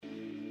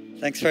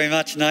Thanks very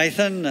much,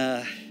 Nathan.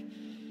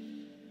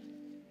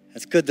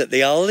 It's good that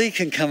the oldie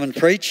can come and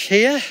preach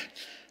here.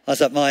 I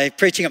was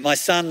preaching at my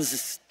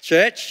son's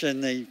church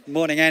in the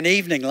morning and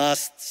evening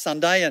last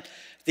Sunday, and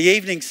the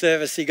evening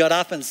service he got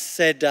up and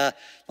said,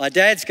 my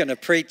dad's going to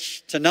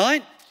preach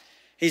tonight.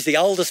 He's the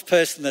oldest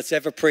person that's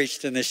ever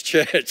preached in this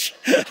church.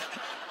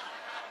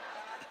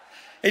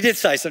 He did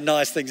say some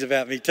nice things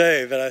about me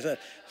too, but I said,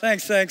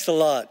 thanks a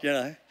lot,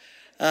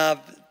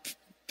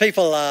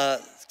 People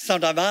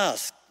sometimes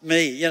ask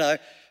me,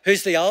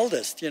 who's the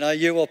oldest,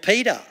 you or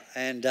Peter?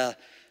 And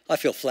I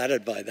feel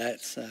flattered by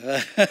that.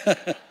 So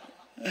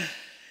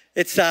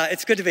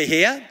it's good to be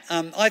here.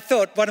 I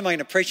thought, what am I going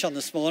to preach on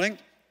this morning?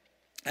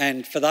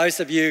 And for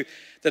those of you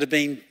that have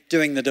been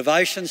doing the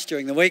devotions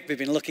during the week, we've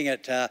been looking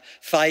at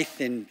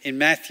faith in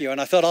Matthew, and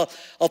I thought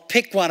I'll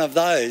pick one of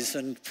those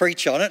and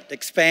preach on it,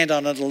 expand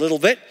on it a little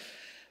bit.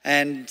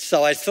 And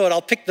so I thought I'll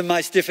pick the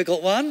most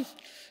difficult one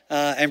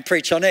and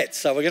preach on it.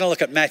 So we're going to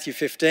look at Matthew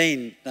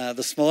 15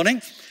 this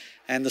morning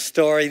and the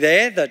story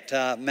there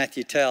that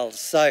Matthew tells.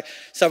 So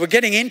we're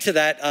getting into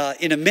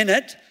that in a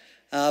minute.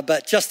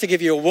 But just to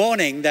give you a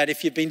warning that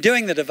if you've been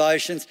doing the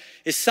devotions,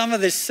 if some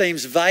of this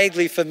seems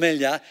vaguely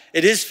familiar,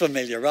 it is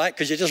familiar, right?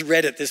 Because you just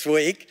read it this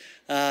week,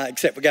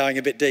 except we're going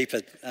a bit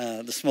deeper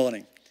this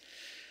morning.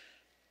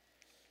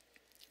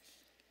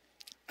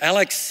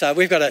 Alex,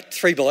 we've got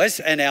three boys,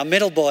 and our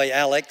middle boy,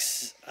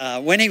 Alex,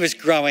 when he was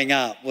growing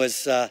up,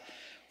 was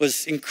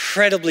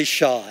incredibly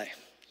shy.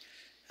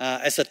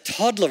 As a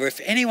toddler,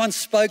 if anyone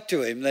spoke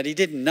to him that he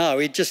didn't know,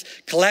 he'd just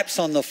collapse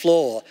on the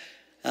floor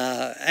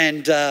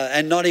and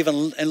not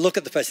even and look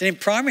at the person. In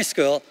primary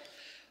school,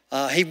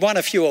 he won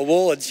a few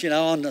awards,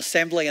 on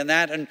assembly and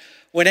that. And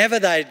whenever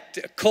they'd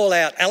call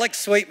out, Alex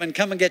Sweetman,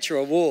 come and get your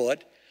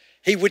award,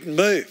 he wouldn't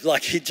move.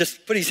 Like he'd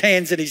just put his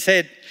head in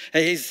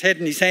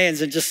his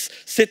hands and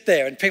just sit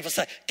there. And people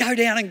say, go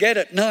down and get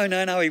it. No,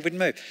 he wouldn't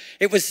move.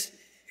 It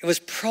was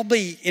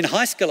probably, in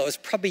high school, it was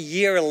probably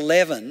year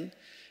 11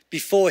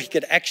 before he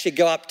could actually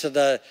go up to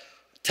the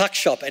tuck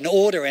shop and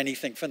order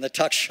anything from the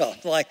tuck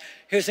shop. Like,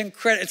 he was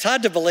incredible. It's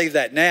hard to believe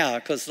that now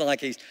because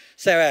he's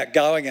so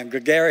outgoing and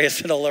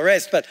gregarious and all the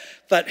rest,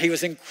 but he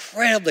was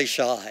incredibly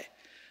shy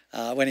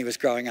when he was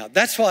growing up.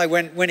 That's why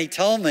when he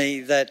told me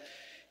that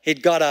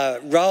he'd got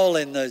a role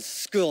in the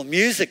school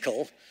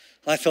musical,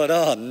 I thought,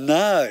 oh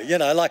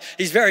no,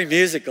 he's very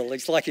musical.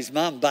 He's like his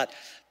mum, but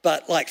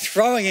like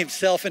throwing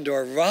himself into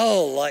a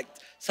role like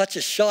such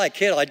a shy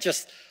kid, I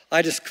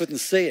just couldn't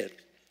see it.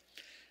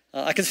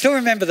 I can still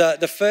remember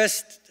the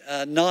first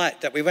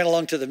night that we went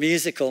along to the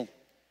musical,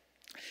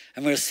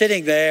 and we were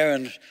sitting there,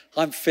 and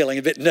I'm feeling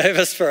a bit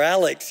nervous for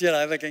Alex,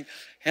 thinking,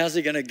 how's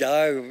he going to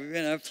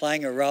go,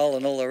 playing a role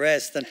and all the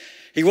rest. And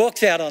he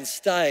walks out on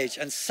stage,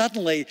 and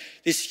suddenly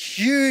this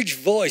huge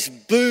voice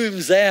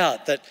booms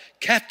out that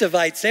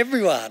captivates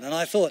everyone. And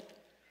I thought,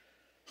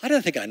 I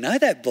don't think I know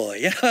that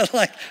boy,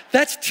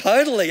 that's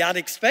totally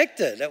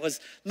unexpected. It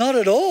was not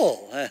at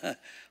all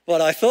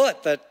what I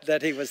thought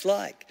that he was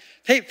like.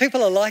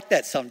 People are like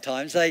that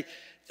sometimes.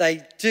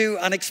 They do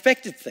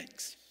unexpected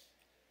things.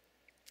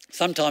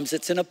 Sometimes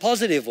it's in a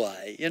positive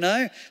way,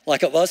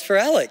 like it was for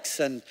Alex.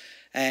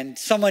 And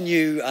someone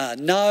you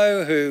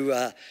know who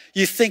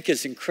you think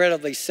is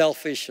incredibly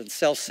selfish and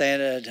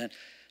self-centered, and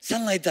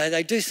suddenly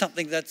they do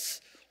something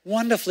that's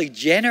wonderfully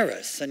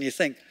generous, and you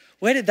think,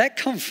 where did that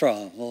come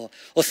from? Or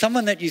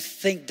someone that you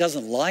think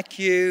doesn't like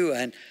you,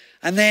 and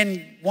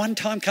then one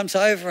time comes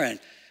over and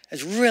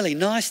is really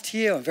nice to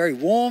you and very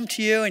warm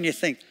to you, and you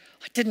think,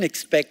 I didn't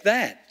expect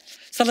that.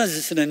 Sometimes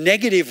it's in a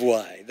negative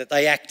way that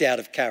they act out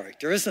of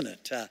character, isn't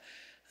it?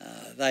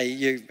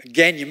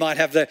 You might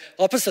have the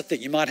opposite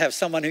thing. You might have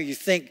someone who you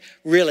think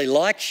really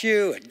likes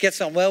you and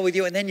gets on well with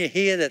you, and then you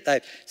hear that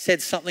they've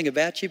said something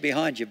about you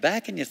behind your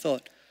back, and you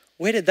thought,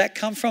 where did that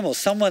come from? Or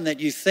someone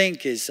that you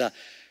think is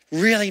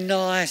really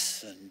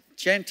nice and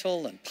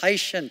gentle and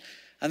patient,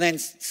 and then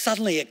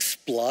suddenly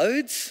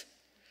explodes,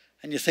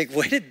 and you think,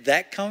 where did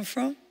that come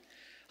from?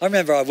 I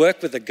remember I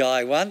worked with a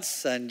guy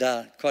once, and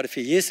quite a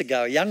few years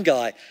ago, a young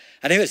guy,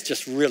 and he was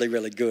just really,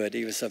 really good.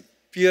 He was a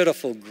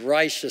beautiful,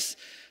 gracious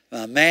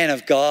man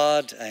of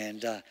God,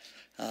 and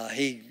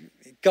he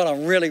got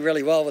on really,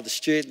 really well with the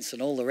students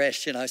and all the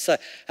rest, So,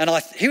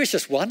 he was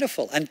just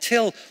wonderful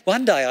until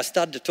one day I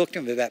started to talk to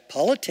him about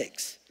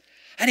politics,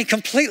 and he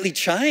completely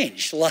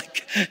changed.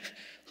 Like,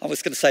 I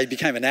was going to say he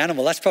became an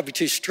animal. That's probably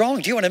too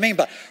strong. Do you know what I mean?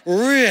 But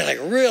really,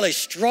 really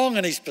strong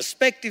in his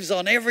perspectives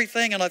on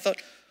everything, and I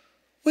thought,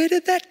 where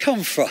did that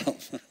come from?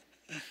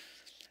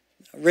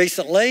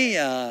 Recently,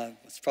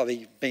 it's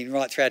probably been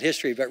right throughout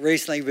history, but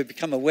recently we've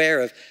become aware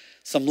of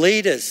some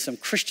leaders, some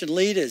Christian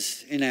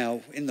leaders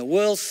in the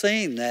world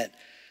scene that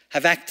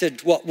have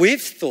acted what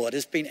we've thought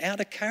has been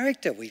out of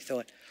character. We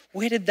thought,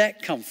 where did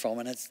that come from?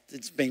 And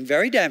it's been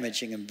very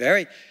damaging and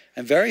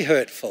very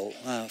hurtful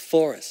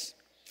for us.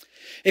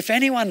 If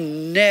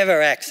anyone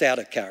never acts out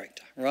of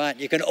character, right,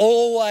 you can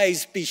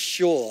always be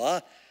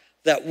sure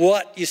that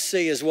what you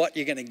see is what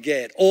you're going to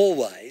get,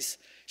 always.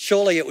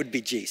 Surely it would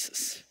be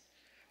Jesus,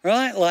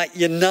 right? Like,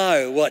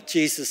 what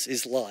Jesus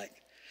is like.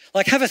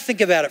 Like, have a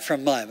think about it for a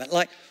moment.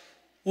 Like,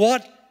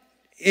 what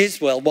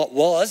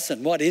was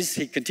and what is,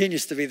 he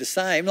continues to be the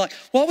same. Like,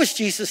 what was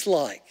Jesus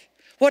like?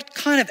 What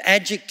kind of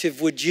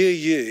adjective would you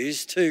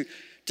use to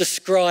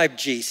describe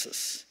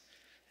Jesus?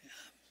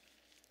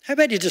 How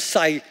about you just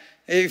say,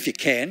 if you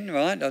can,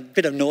 right? A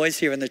bit of noise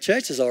here in the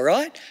church is all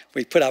right.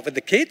 We put up with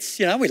the kids,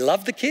 we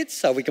love the kids,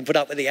 so we can put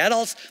up with the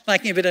adults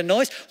making a bit of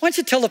noise. Why don't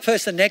you tell the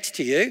person next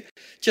to you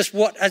just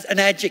what an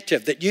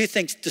adjective that you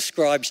think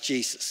describes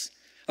Jesus?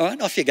 All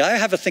right, off you go.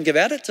 Have a think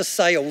about it. Just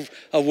say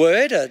a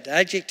word, an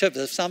adjective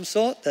of some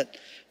sort that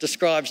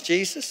describes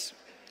Jesus.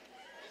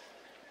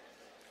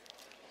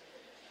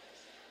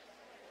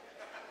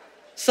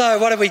 So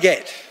what do we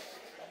get?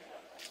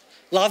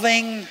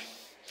 Loving,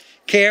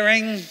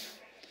 caring,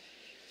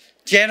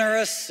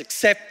 generous,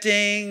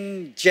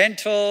 accepting,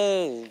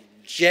 gentle,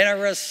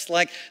 generous.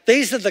 Like,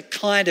 these are the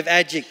kind of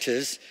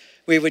adjectives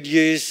we would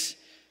use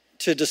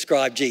to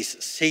describe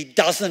Jesus. He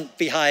doesn't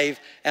behave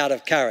out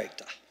of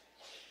character.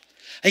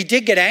 He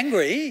did get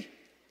angry,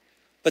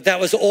 but that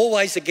was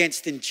always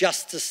against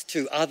injustice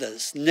to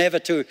others, never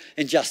to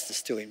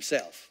injustice to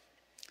himself.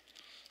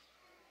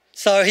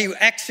 So he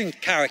acts in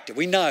character.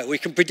 We know, we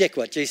can predict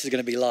what Jesus is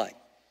going to be like.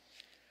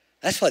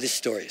 That's why this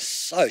story is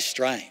so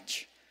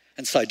strange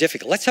and so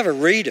difficult. Let's have a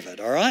read of it,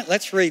 all right?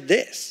 Let's read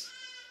this.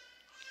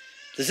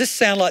 Does this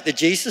sound like the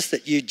Jesus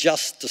that you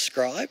just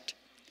described?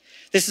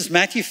 This is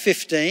Matthew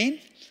 15,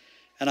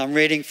 and I'm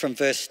reading from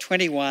verse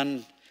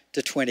 21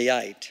 to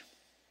 28.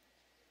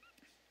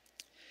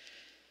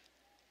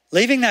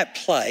 Leaving that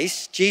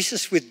place,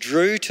 Jesus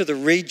withdrew to the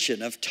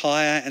region of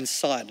Tyre and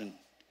Sidon.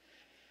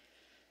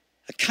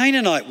 A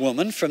Canaanite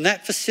woman from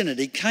that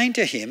vicinity came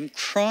to him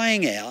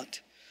crying out,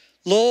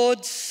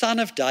 "Lord, Son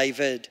of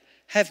David,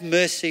 have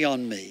mercy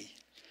on me.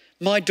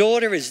 My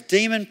daughter is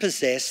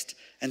demon-possessed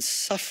and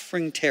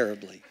suffering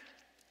terribly."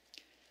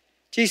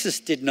 Jesus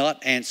did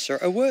not answer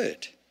a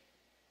word.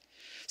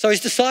 So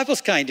his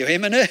disciples came to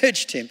him and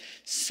urged him,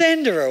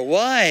 "Send her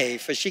away,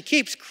 for she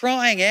keeps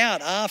crying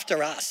out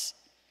after us."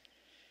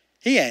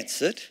 He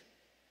answered,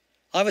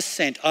 "I was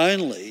sent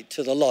only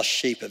to the lost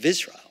sheep of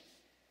Israel."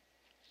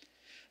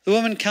 The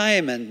woman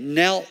came and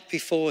knelt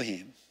before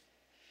him.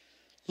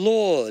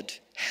 "Lord,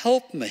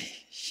 help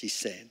me," she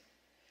said.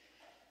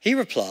 He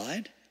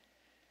replied,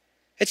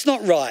 "It's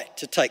not right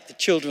to take the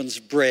children's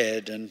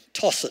bread and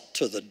toss it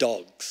to the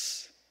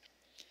dogs."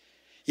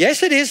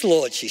 "Yes, it is,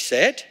 Lord," she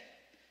said.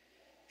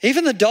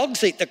 "Even the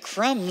dogs eat the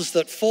crumbs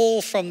that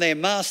fall from their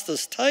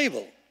master's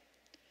table."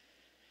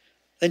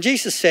 Then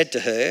Jesus said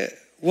to her,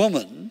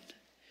 "Woman,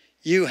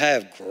 you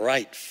have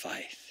great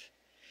faith.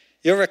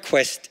 Your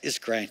request is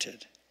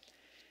granted."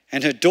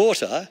 And her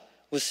daughter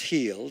was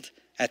healed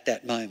at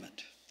that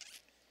moment.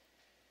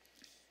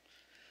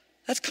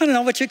 That's kind of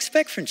not what you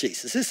expect from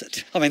Jesus, is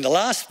it? I mean, the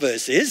last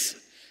verse is,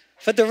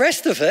 but the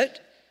rest of it,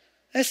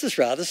 this is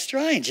rather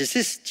strange. Is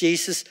this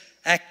Jesus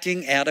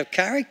acting out of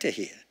character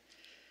here?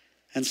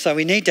 And so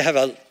we need to have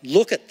a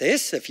look at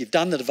this. If you've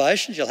done the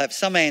devotions, you'll have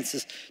some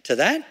answers to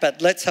that,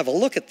 but let's have a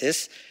look at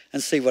this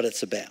and see what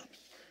it's about.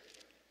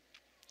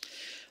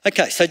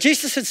 Okay, so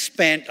Jesus had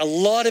spent a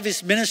lot of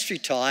his ministry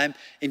time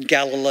in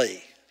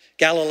Galilee.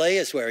 Galilee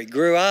is where he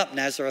grew up.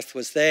 Nazareth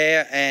was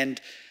there. And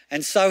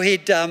so he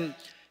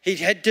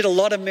did a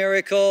lot of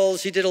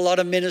miracles. He did a lot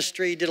of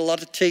ministry. He did a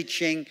lot of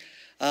teaching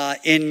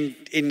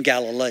in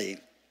Galilee.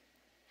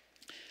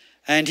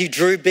 And he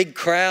drew big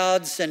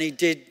crowds and he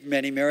did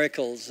many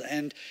miracles.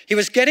 And he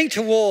was getting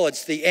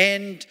towards the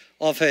end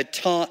of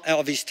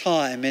his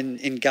time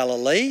in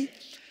Galilee.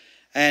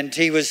 And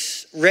he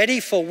was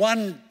ready for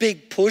one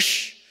big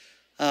push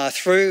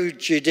through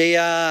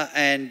Judea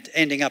and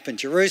ending up in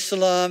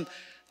Jerusalem,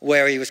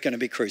 where he was going to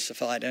be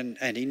crucified,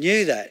 and he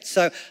knew that.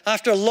 So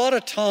after a lot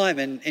of time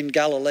in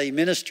Galilee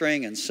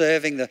ministering and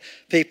serving the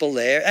people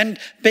there and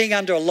being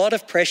under a lot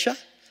of pressure,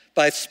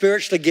 both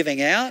spiritually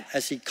giving out,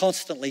 as he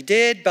constantly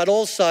did, but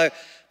also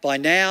by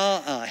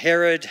now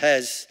Herod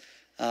has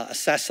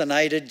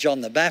assassinated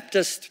John the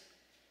Baptist,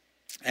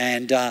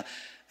 and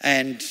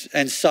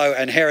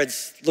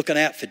Herod's looking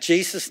out for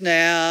Jesus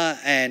now,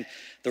 and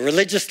the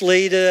religious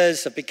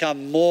leaders have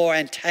become more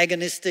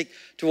antagonistic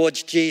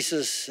towards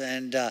Jesus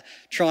and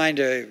trying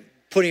to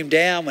put him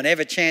down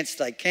whenever chance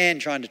they can,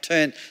 trying to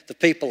turn the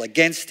people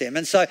against him.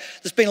 And so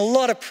there's been a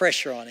lot of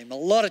pressure on him, a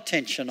lot of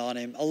tension on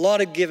him, a lot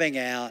of giving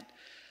out.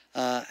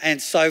 And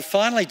so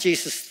finally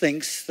Jesus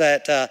thinks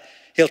that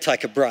he'll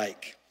take a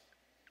break.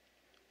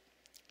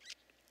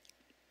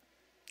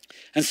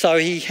 And so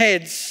he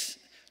heads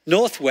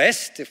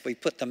northwest. If we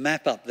put the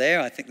map up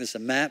there, I think there's a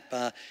map.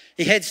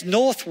 He heads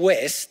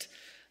northwest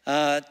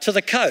to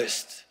the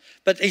coast.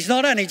 But he's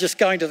not only just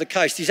going to the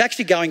coast, he's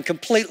actually going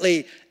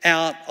completely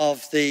out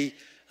of the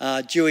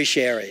Jewish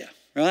area,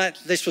 right?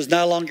 This was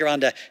no longer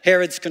under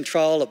Herod's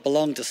control, it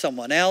belonged to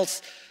someone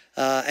else.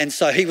 And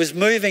so he was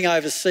moving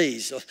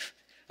overseas,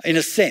 in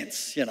a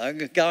sense,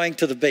 going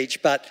to the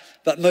beach, but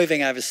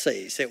moving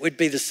overseas. It would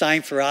be the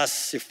same for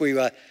us if we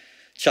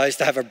chose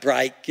to have a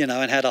break,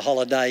 and had a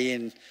holiday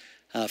in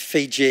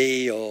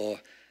Fiji or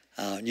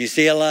New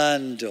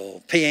Zealand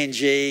or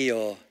PNG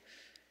or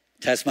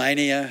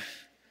Tasmania.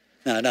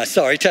 No,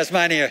 sorry,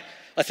 Tasmania,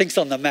 I think it's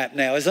on the map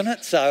now, isn't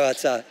it? So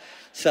it's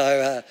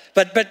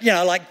but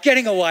like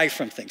getting away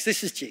from things.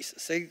 This is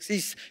Jesus.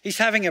 He's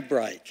having a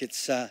break.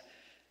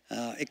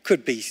 It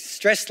could be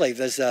stress leave.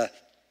 There's a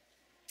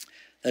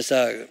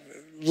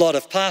lot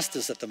of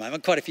pastors at the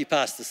moment, quite a few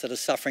pastors that are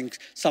suffering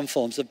some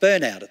forms of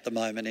burnout at the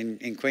moment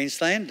in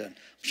Queensland, and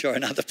I'm sure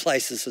in other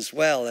places as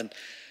well.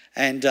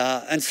 And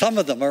some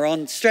of them are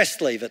on stress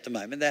leave at the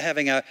moment.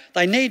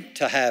 They need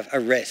to have a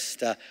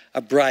rest, a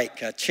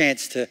break, a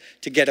chance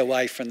to get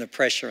away from the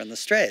pressure and the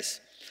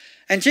stress.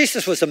 And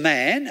Jesus was a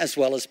man as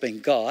well as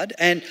being God,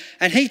 and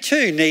he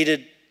too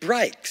needed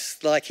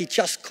breaks. Like he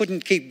just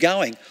couldn't keep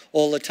going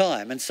all the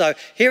time. And so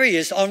here he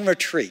is on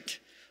retreat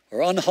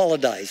or on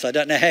holidays. I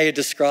don't know how you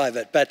describe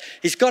it, but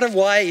he's got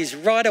away. He's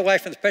right away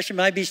from the pressure.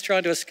 Maybe he's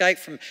trying to escape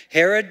from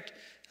Herod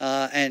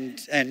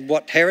and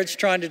what Herod's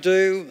trying to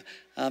do.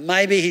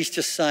 Maybe he's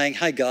just saying,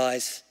 hey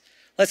guys,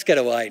 let's get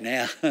away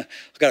now.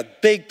 I've got a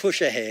big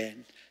push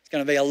ahead. It's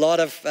going to be a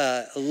lot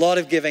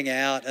of giving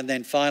out, and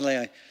then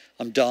finally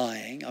I'm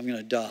dying. I'm going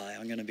to die.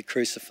 I'm going to be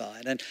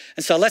crucified. And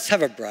so let's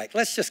have a break.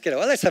 Let's just get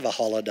away. Let's have a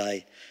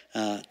holiday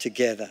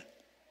together.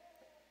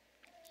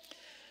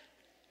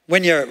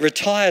 When you're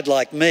retired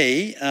like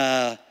me,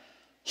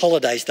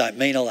 holidays don't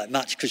mean all that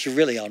much because you're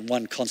really on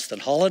one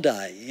constant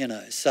holiday,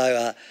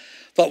 So,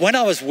 but when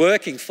I was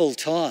working full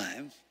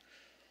time,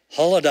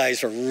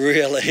 holidays are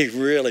really,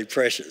 really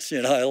precious,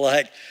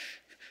 I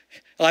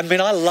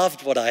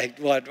loved what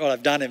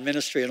I've done in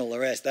ministry and all the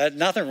rest. There's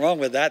nothing wrong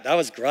with that. That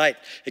was great,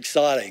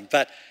 exciting.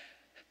 But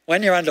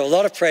when you're under a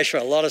lot of pressure,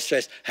 a lot of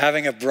stress,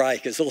 having a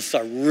break is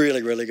also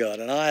really, really good.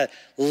 And I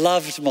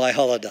loved my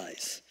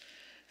holidays.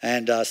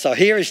 And so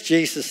here is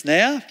Jesus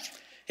now.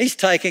 He's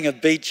taking a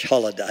beach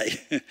holiday.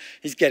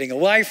 He's getting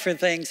away from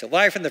things,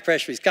 away from the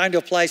pressure. He's going to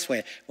a place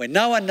where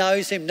no one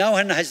knows him, no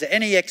one has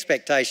any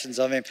expectations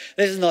of him.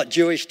 This is not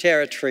Jewish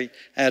territory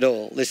at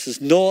all. This is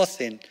north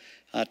in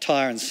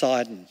Tyre and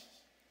Sidon.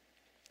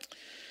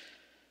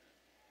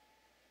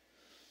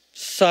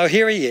 So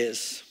here he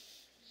is,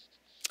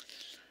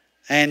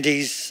 and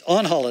he's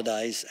on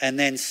holidays, and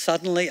then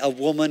suddenly a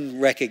woman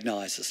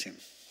recognises him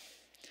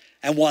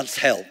and wants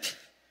help.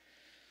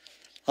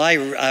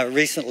 I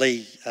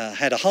recently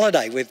had a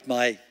holiday with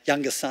my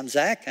youngest son,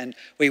 Zach, and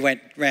we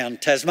went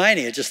round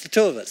Tasmania, just the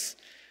two of us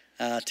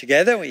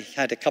together. We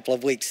had a couple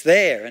of weeks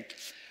there.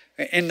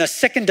 And in the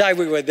second day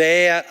we were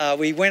there,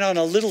 we went on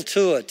a little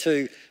tour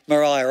to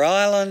Maria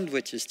Island,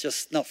 which is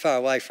just not far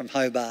away from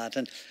Hobart.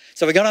 And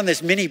so we got on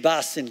this mini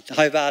bus in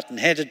Hobart and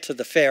headed to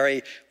the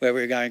ferry where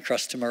we were going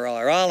across to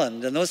Maria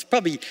Island. And there was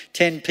probably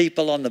 10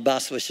 people on the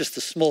bus. It was just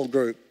a small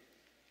group.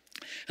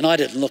 And I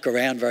didn't look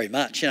around very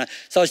much, So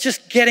I was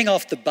just getting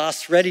off the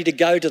bus, ready to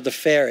go to the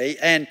ferry,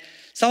 and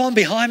someone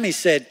behind me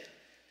said,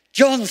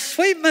 "John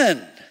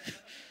Sweetman."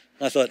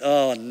 I thought,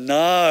 oh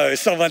no,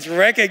 someone's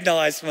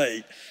recognised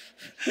me.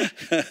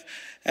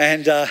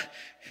 And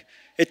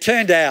it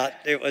turned out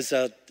it was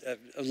a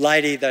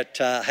lady that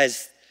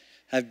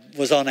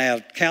was on our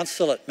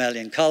council at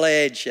Malian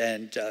College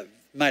and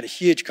made a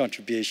huge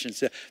contribution.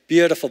 It's a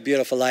beautiful,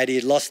 beautiful lady.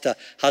 Had lost her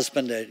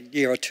husband a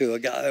year or two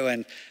ago,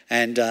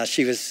 and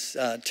she was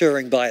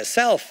touring by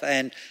herself.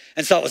 And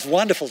so it was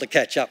wonderful to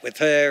catch up with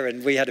her,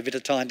 and we had a bit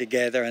of time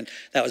together, and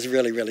that was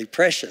really, really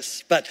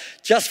precious. But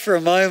just for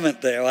a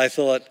moment there, I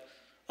thought,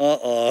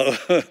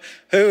 who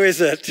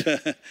is it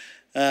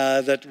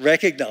that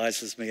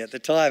recognises me at the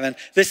time? And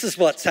this is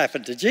what's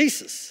happened to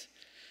Jesus.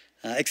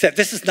 Except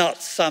this is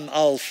not some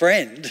old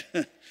friend.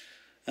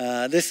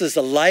 This is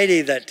a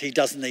lady that he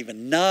doesn't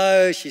even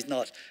know. She's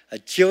not a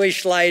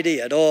Jewish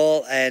lady at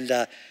all.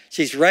 And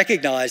she's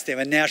recognised him,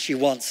 and now she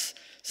wants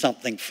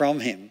something from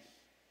him.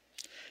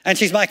 And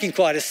she's making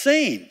quite a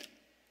scene.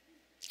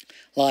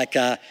 Like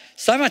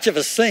so much of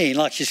a scene,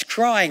 like she's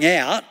crying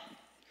out.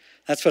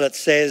 That's what it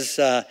says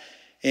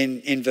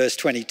in verse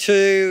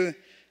 22.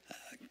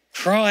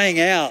 Crying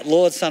out,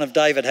 "Lord, Son of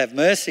David, have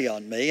mercy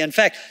on me." In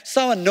fact,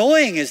 so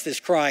annoying is this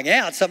crying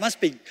out, so it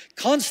must be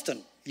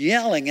constant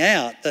yelling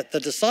out, that the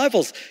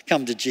disciples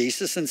come to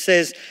Jesus and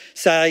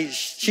so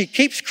she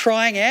keeps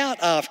crying out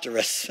after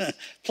us.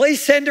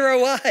 Please send her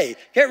away.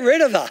 Get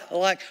rid of her.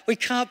 Like, we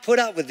can't put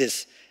up with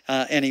this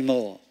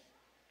anymore.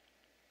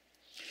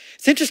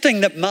 It's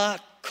interesting that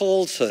Mark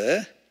calls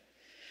her,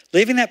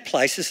 leaving that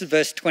place, this is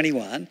verse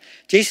 21,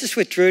 Jesus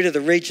withdrew to the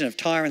region of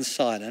Tyre and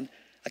Sidon.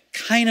 A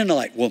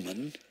Canaanite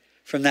woman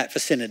from that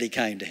vicinity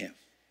came to him.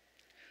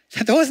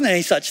 There wasn't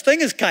any such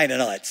thing as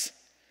Canaanites.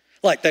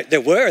 Like there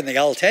were in the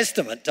Old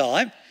Testament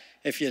time.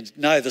 If you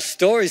know the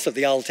stories of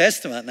the Old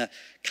Testament, the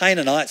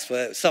Canaanites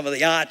were some of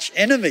the arch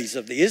enemies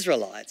of the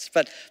Israelites.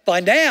 But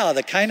by now,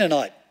 the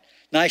Canaanite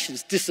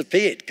nation's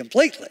disappeared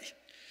completely.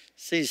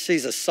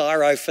 She's a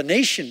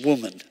Syro-Phoenician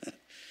woman.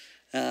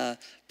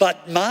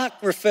 But Mark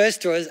refers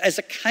to her as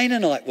a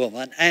Canaanite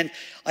woman. And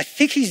I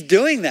think he's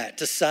doing that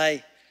to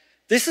say,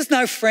 this is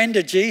no friend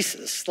of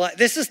Jesus. Like,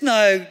 this is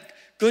no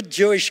good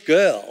Jewish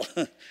girl.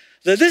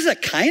 This is a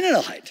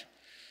Canaanite.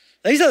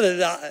 These are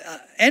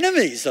the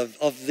enemies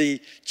of the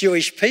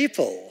Jewish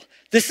people.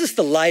 This is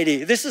the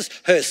lady, this is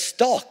her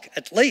stock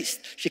at least.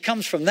 She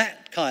comes from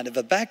that kind of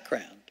a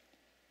background.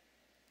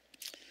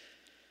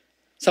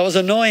 So it was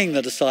annoying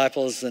the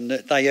disciples, and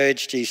they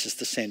urged Jesus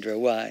to send her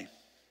away.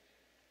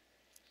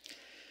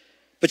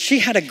 But she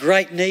had a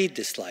great need,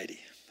 this lady.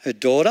 Her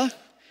daughter,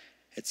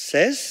 it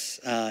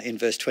says in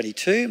verse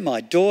 22,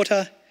 "My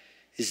daughter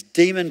is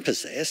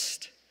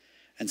demon-possessed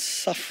and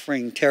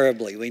suffering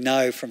terribly." We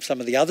know from some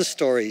of the other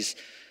stories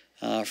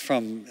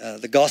from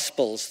the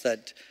Gospels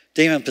that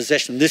demon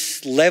possession,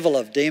 this level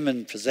of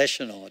demon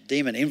possession or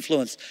demon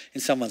influence in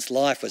someone's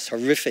life was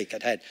horrific.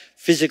 It had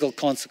physical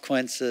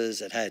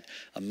consequences, it had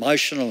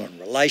emotional and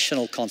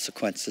relational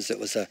consequences. It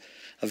was a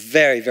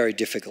very, very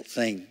difficult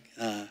thing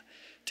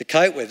to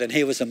cope with. And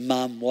here was a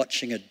mum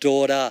watching a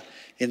daughter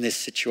in this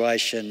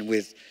situation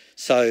with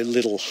so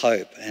little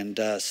hope. And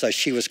so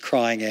she was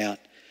crying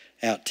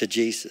out to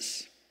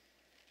Jesus.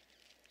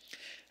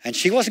 And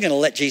she wasn't going to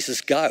let Jesus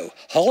go,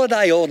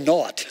 holiday or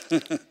not.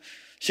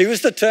 She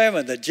was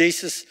determined that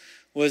Jesus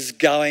was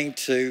going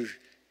to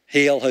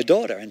heal her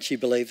daughter, and she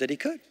believed that he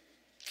could.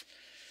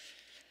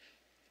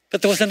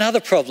 But there was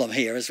another problem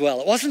here as well.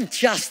 It wasn't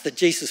just that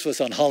Jesus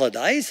was on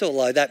holidays,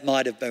 although that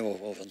might have been,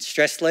 or on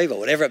stress leave or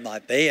whatever it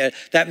might be,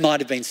 that might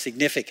have been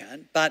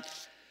significant, but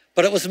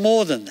it was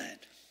more than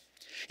that.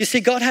 You see,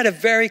 God had a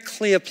very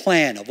clear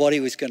plan of what he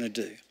was going to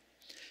do.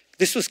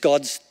 This was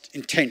God's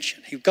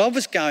intention. God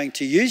was going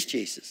to use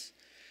Jesus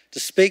to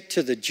speak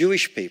to the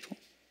Jewish people.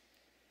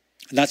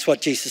 And that's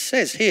what Jesus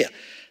says here.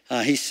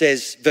 He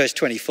says, verse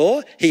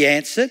 24, he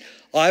answered,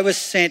 "I was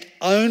sent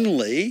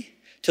only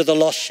to the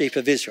lost sheep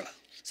of Israel."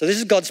 So this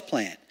is God's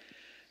plan.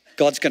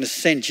 God's going to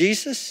sent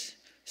Jesus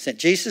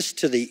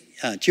to the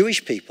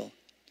Jewish people.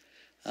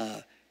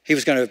 He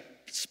was going to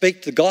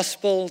speak the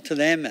gospel to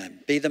them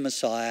and be the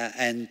Messiah.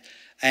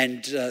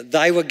 And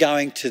they were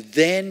going to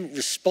then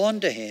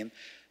respond to him,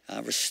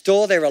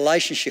 restore their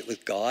relationship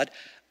with God,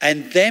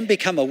 and then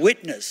become a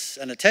witness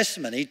and a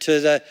testimony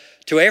to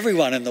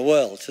everyone in the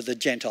world, to the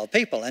Gentile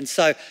people. And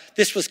so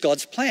this was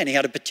God's plan. He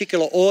had a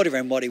particular order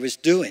in what he was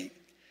doing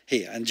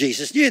here. And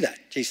Jesus knew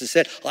that. Jesus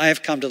said, "I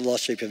have come to the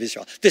lost sheep of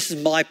Israel. This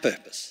is my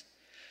purpose."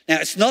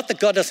 Now, it's not that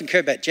God doesn't care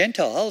about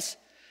Gentiles.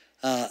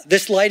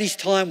 This lady's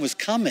time was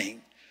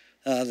coming.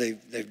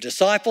 The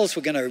disciples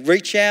were going to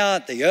reach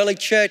out. The early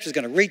church was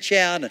going to reach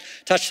out and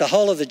touch the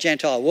whole of the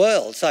Gentile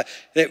world. So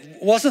it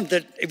wasn't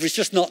that it was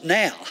just not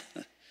now.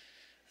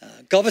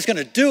 God was going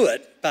to do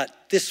it,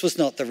 but this was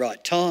not the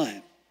right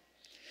time.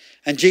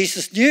 And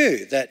Jesus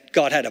knew that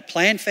God had a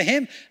plan for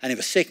him, and he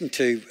was seeking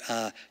to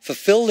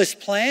fulfill this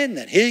plan,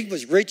 that he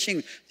was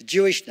reaching the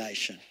Jewish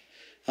nation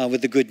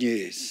with the good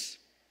news.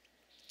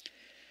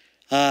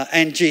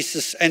 And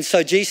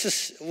so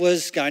Jesus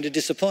was going to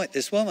disappoint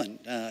this woman.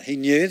 He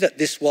knew that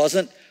this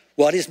wasn't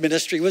what his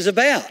ministry was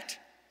about.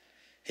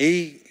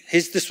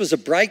 This was a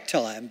break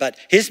time, but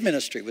his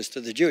ministry was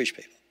to the Jewish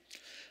people.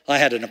 I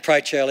had an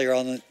approach earlier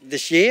on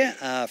this year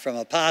from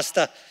a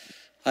pastor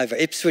over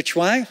Ipswich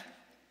way.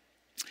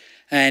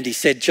 And he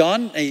said,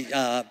 "John," he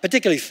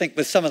particularly think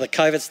with some of the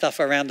COVID stuff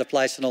around the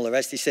place and all the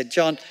rest, he said,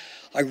 "John,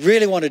 I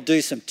really want to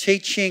do some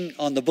teaching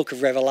on the book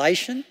of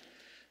Revelation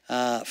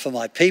for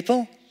my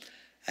people.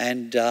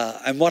 And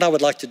what I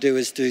would like to do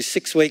is do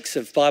 6 weeks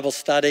of Bible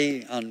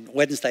study on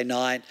Wednesday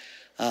night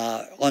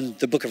on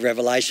the book of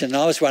Revelation. And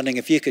I was wondering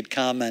if you could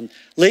come and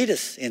lead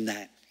us in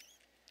that."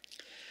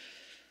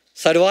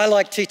 So do I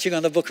like teaching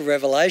on the book of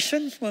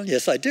Revelation? Well,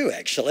 yes, I do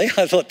actually.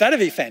 I thought that'd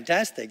be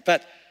fantastic,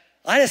 but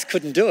I just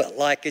couldn't do it.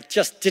 Like, it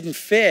just didn't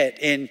fit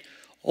in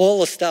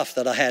all the stuff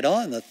that I had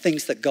on, the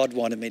things that God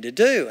wanted me to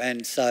do.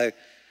 And so,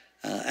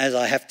 as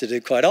I have to do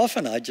quite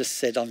often, I just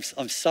said,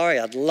 I'm sorry,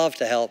 I'd love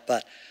to help,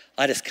 but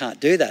I just can't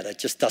do that. It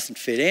just doesn't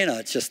fit in.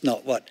 It's just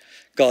not what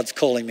God's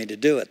calling me to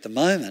do at the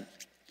moment.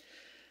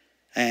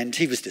 And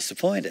he was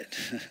disappointed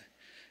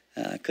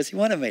because he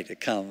wanted me to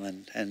come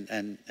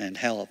and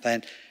help.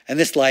 And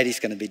this lady's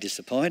going to be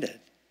disappointed.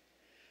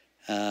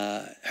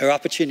 Her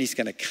opportunity's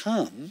going to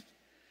come,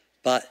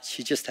 but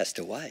she just has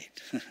to wait.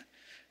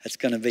 It's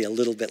going to be a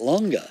little bit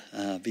longer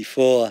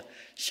before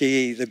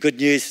the good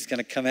news is going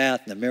to come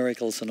out, and the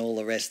miracles and all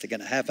the rest are going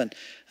to happen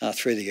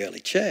through the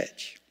early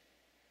church.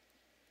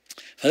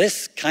 For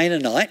this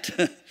Canaanite,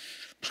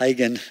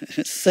 pagan,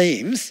 it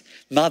seems,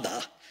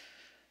 mother,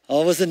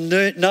 was in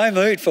no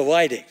mood for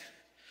waiting.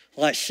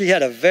 Like, she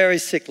had a very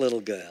sick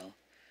little girl,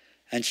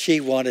 and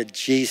she wanted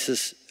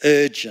Jesus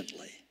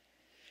urgently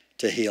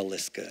to heal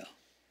this girl.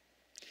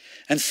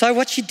 And so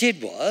what she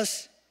did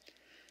was,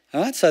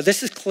 all right, so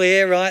this is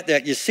clear, right?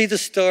 That you see the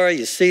story,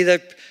 you see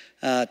the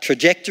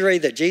trajectory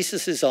that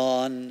Jesus is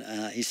on.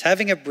 He's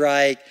having a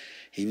break.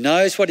 He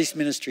knows what his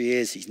ministry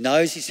is. He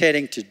knows he's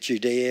heading to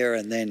Judea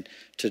and then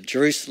to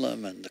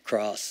Jerusalem and the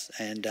cross.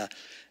 And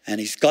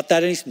he's got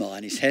that in his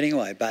mind. He's heading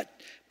away.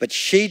 But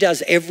she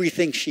does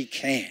everything she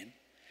can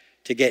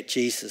to get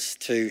Jesus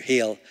to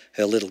heal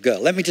her little girl.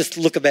 Let me just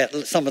look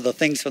about some of the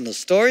things from the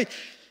story.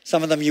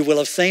 Some of them you will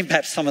have seen,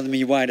 perhaps some of them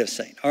you won't have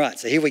seen. All right,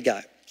 so here we go.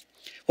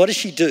 What does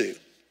she do?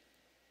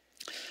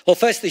 Well,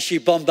 firstly, she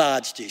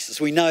bombards Jesus.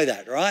 We know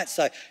that, right?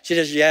 So she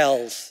just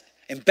yells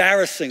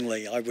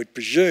embarrassingly, I would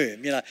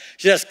presume.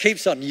 She just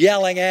keeps on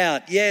yelling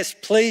out, yes,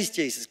 please,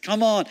 Jesus,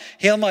 come on,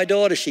 heal my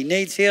daughter. She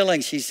needs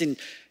healing. She's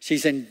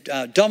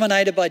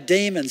dominated by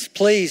demons.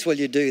 Please, will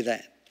you do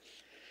that?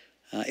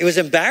 It was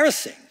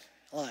embarrassing.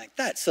 Like,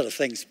 that sort of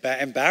thing's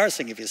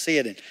embarrassing if you see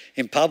it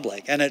in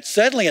public. And it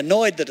certainly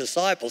annoyed the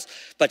disciples,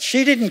 but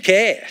she didn't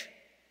care.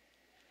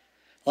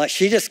 Like,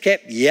 she just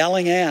kept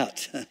yelling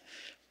out,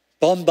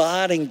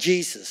 bombarding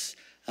Jesus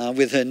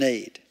with her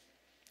need.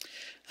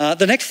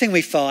 The next thing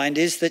we find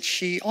is that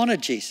she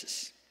honoured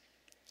Jesus.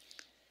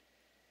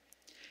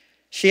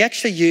 She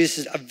actually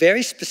uses a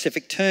very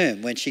specific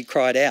term when she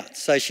cried out.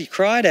 So she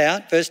cried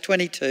out, verse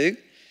 22,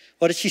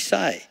 what did she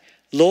say?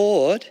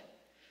 Lord,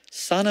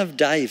 Son of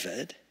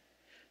David,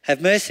 have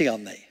mercy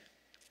on me.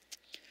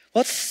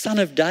 What's Son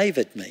of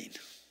David mean?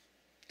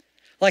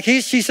 Like,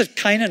 she's a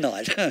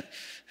Canaanite,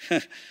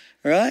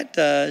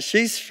 right?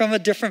 She's from a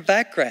different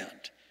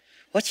background.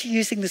 What's she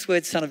using this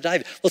word Son of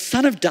David? Well,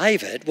 Son of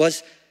David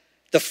was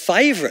the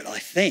favourite, I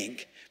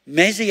think,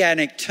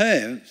 messianic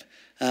term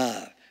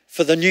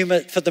for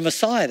the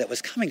Messiah that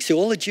was coming. So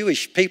all the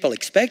Jewish people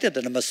expected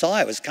that a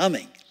Messiah was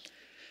coming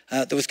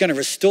that was going to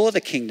restore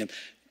the kingdom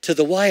to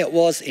the way it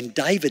was in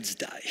David's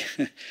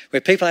day,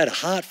 where people had a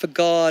heart for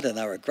God and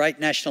they were a great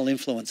national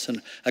influence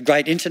and a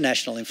great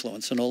international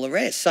influence and all the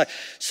rest.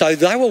 So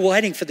they were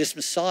waiting for this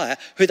Messiah,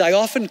 who they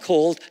often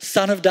called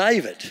Son of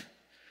David.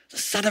 The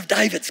Son of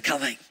David's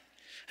coming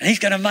and he's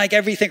going to make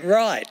everything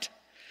right.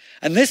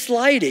 And this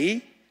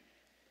lady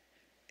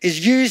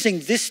is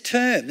using this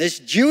term, this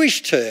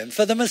Jewish term,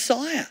 for the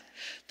Messiah.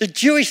 The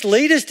Jewish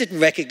leaders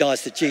didn't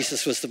recognise that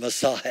Jesus was the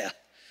Messiah.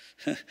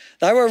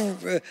 They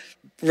were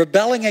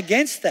rebelling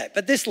against that.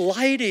 But this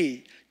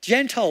lady,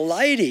 Gentile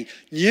lady,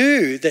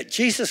 knew that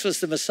Jesus was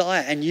the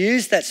Messiah and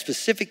used that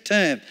specific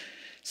term.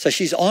 So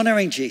she's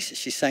honouring Jesus.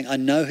 She's saying, I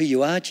know who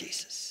you are,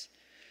 Jesus.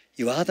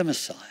 You are the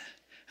Messiah,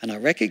 and I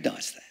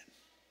recognise that.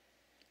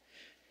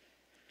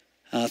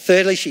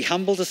 Thirdly, she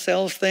humbled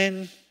herself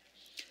then.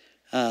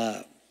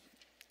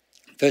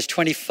 Verse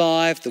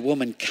 25, the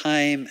woman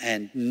came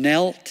and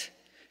knelt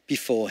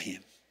before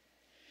him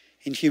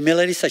in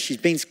humility. So she's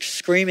been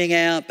screaming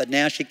out, but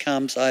now she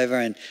comes over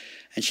and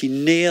she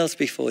kneels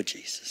before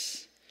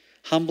Jesus,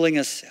 humbling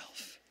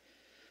herself,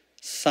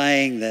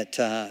 saying that,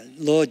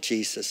 Lord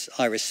Jesus,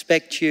 I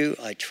respect you,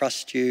 I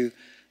trust you,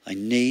 I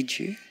need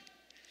you.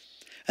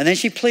 And then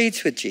she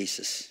pleads with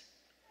Jesus.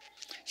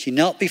 She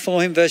knelt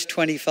before him, verse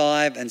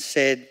 25, and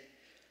said,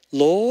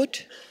 Lord,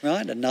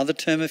 right, another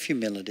term of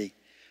humility,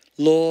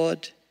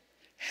 Lord,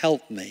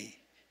 help me,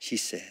 she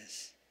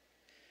says.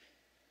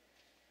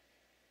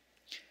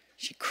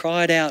 She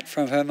cried out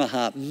from her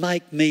heart,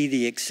 make me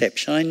the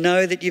exception. I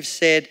know that you've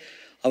said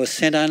I was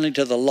sent only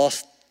to the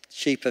lost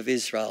sheep of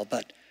Israel,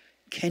 but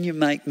can you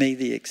make me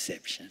the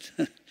exception?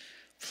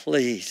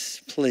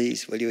 Please,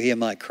 please, will you hear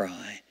my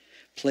cry?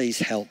 Please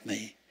help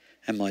me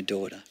and my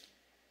daughter.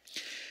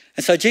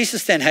 And so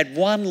Jesus then had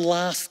one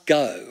last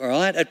go, all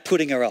right, at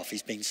putting her off.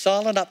 He's been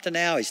silent up to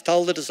now. He's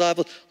told the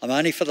disciples, I'm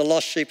only for the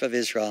lost sheep of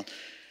Israel.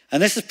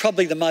 And this is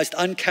probably the most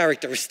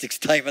uncharacteristic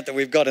statement that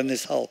we've got in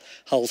this whole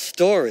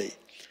story.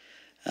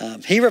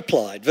 He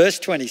replied, verse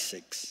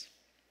 26,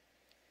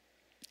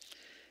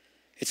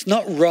 it's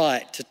not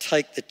right to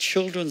take the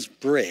children's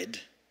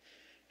bread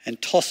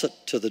and toss it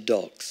to the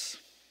dogs.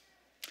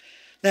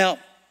 Now,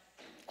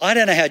 I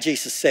don't know how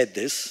Jesus said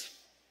this.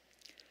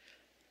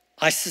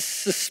 I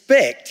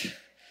suspect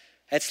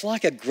it's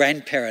like a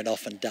grandparent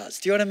often does.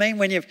 Do you know what I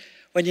mean?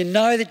 When you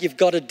know that you've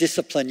got to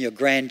discipline your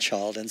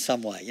grandchild in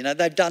some way, you know,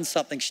 they've done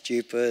something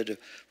stupid or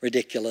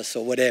ridiculous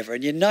or whatever,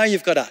 and you know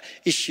you've got to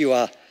issue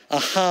a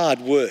hard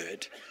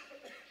word.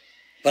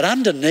 But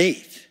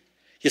underneath,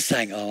 you're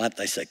saying, oh, aren't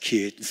they so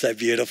cute and so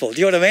beautiful?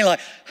 Do you know what I mean? Like,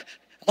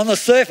 on the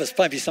surface,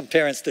 maybe some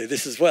parents do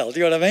this as well. Do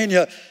you know what I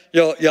mean?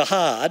 You're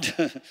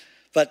hard,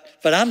 but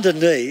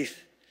underneath,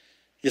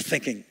 you're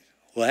thinking,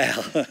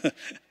 wow,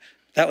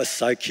 that was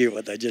so cute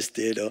what they just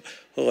did,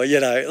 or you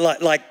know,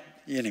 like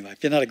anyway,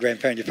 if you're not a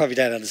grandparent, you probably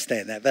don't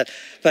understand that.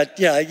 But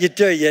you know, you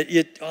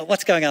do.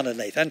 What's going on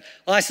underneath? And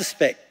I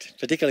suspect,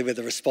 particularly with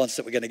the response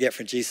that we're going to get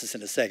from Jesus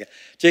in a second,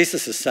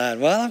 Jesus is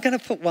saying, well, I'm going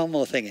to put one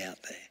more thing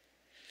out there.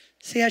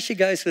 See how she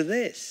goes with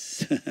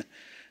this.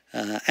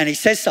 And he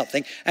says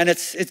something, and it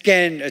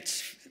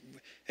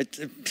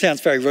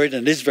sounds very rude,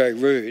 and it is very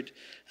rude.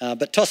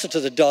 But toss it to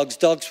the dogs.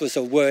 Dogs was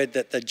a word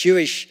that the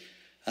Jewish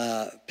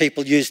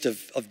people used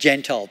of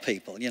Gentile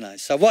people, you know.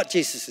 So what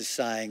Jesus is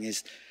saying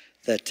is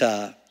that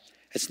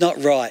it's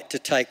not right to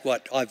take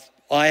what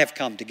I have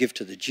come to give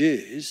to the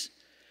Jews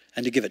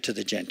and to give it to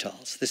the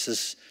Gentiles. This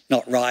is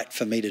not right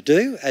for me to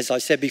do. As I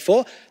said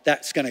before,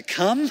 that's going to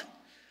come,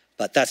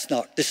 but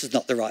this is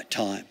not the right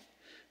time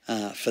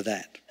for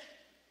that.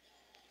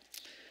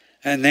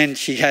 And then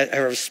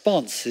her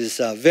response is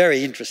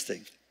very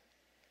interesting.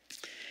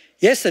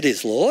 Yes, it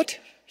is, Lord,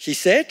 she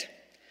said.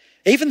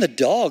 Even the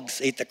dogs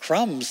eat the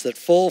crumbs that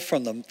fall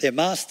from their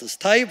master's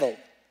table.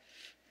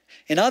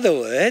 In other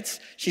words,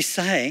 she's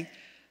saying,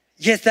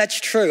 yes, that's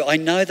true. I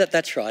know that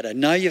that's right. I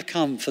know you've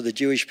come for the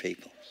Jewish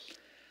people.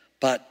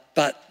 But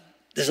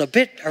there's a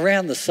bit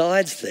around the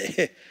sides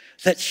there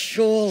that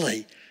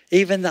surely,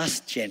 even us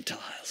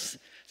Gentiles,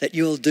 that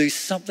you will do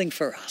something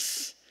for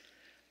us,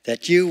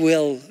 that you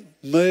will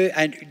move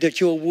and that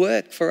you'll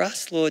work for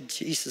us, Lord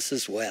Jesus,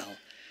 as well.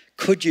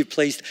 Could you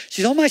please?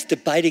 She's almost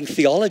debating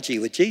theology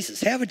with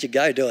Jesus. How would you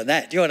go doing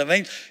that? Do you know what I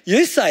mean?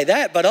 You say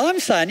that, but I'm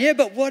saying, yeah,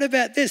 but what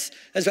about this?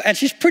 And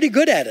she's pretty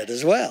good at it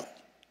as well.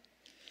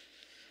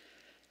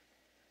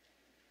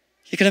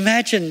 You can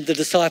imagine the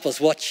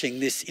disciples watching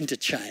this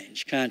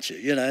interchange, can't you?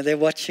 You know, they're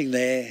watching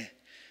there.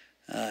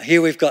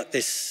 Here we've got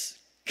this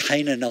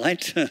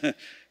Canaanite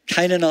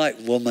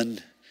woman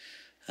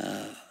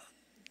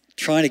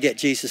trying to get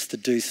Jesus to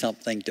do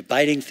something,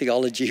 debating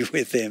theology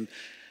with him.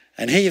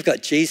 And here you've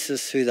got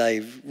Jesus, who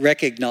they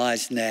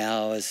recognise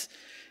now as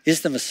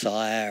is the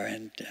Messiah,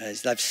 and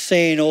as they've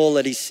seen all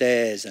that he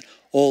says and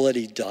all that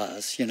he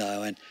does, you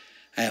know, and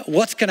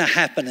what's going to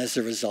happen as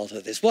a result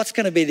of this? What's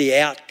going to be the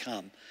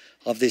outcome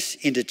of this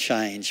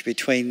interchange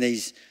between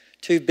these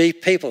two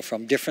people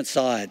from different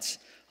sides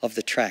of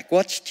the track?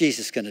 What's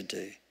Jesus going to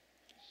do?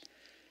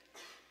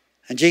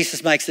 And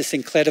Jesus makes this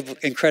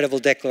incredible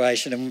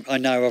declaration, and I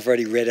know I've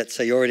already read it,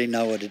 so you already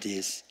know what it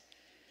is.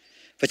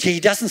 But he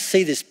doesn't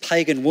see this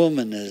pagan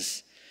woman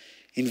as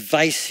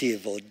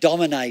invasive or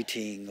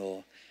dominating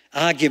or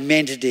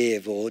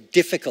argumentative or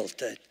difficult.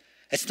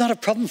 It's not a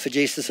problem for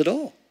Jesus at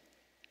all.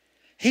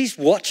 He's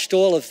watched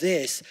all of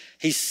this.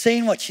 He's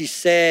seen what she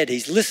said.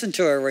 He's listened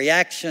to her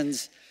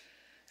reactions.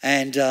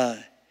 And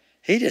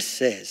he just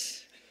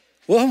says,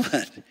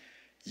 "Woman,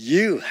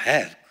 you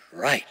have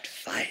great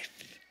faith.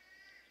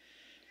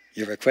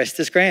 Your request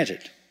is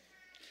granted."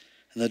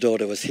 And the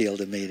daughter was healed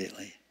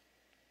immediately.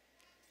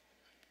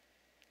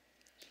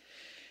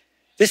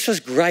 This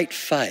was great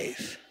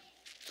faith.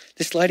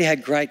 This lady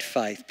had great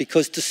faith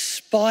because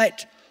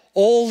despite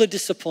all the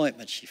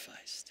disappointment she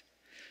faced,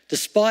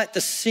 despite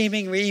the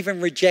seeming even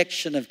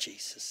rejection of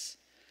Jesus,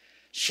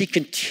 she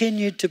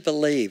continued to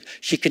believe.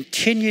 She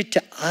continued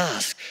to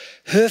ask.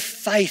 Her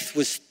faith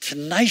was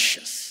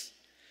tenacious.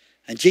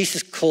 And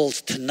Jesus calls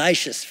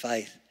tenacious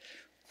faith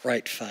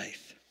great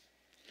faith.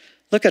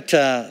 Look at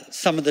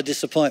some of the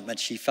disappointment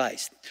she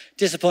faced.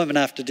 Disappointment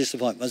after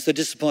disappointment was the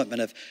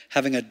disappointment of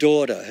having a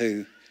daughter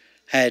who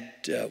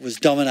was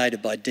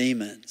dominated by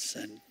demons,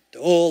 and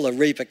all the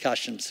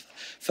repercussions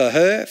for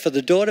her, for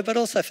the daughter, but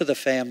also for the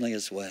family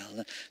as well.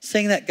 And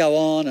seeing that go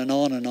on and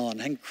on and on,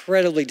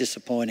 incredibly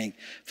disappointing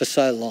for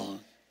so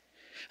long.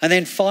 And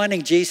then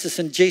finding Jesus,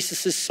 and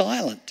Jesus is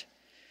silent.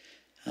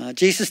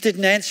 Jesus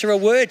didn't answer a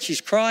word.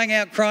 She's crying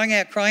out.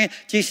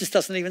 Jesus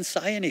doesn't even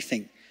say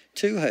anything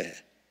to her.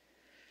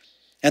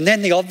 And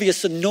then the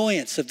obvious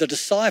annoyance of the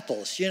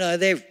disciples. You know,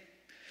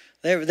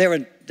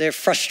 they're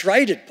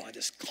frustrated by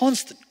this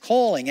constant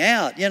calling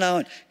out, you know,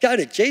 and go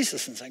to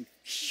Jesus and saying,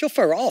 "Shove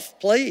her off,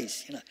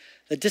 please." You know,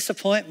 the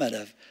disappointment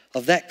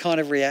of that kind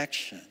of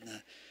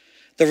reaction.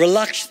 The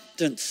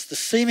reluctance, the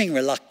seeming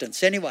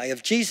reluctance anyway,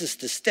 of Jesus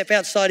to step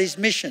outside his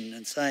mission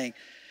and saying,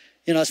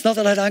 you know, it's not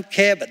that I don't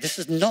care, but this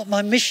is not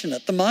my mission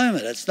at the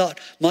moment. It's not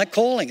my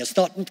calling. It's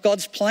not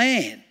God's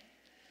plan.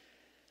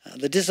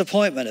 The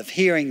disappointment of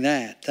hearing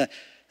that.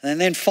 And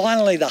then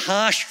finally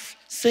the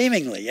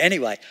seemingly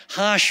anyway,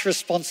 harsh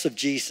response of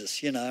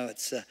Jesus. You know,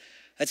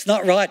 it's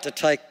not right to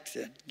take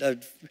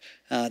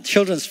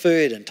children's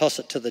food and toss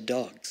it to the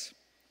dogs.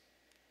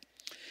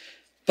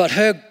 But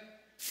her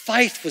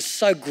faith was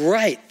so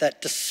great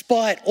that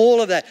despite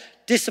all of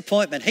that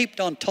disappointment, heaped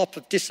on top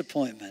of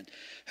disappointment,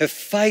 her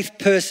faith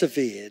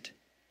persevered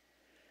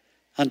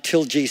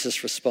until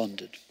Jesus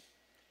responded.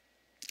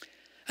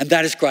 And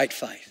that is great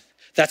faith.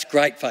 That's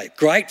great faith.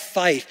 Great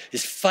faith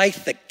is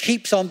faith that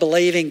keeps on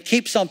believing,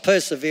 keeps on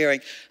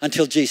persevering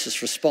until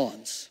Jesus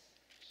responds.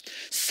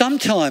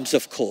 Sometimes,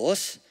 of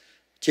course,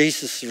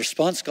 Jesus'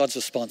 response, God's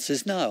response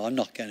is, no, I'm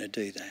not going to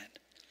do that.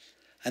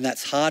 And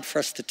that's hard for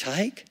us to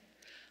take,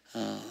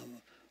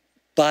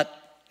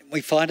 but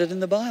we find it in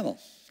the Bible.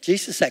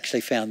 Jesus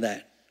actually found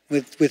that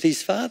with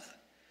his Father.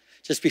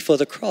 Just before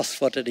the cross,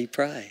 what did he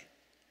pray?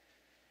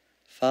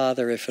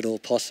 "Father, if at all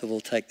possible,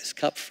 take this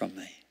cup from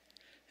me.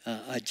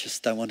 I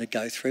just don't want to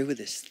go through with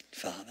this,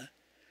 Father."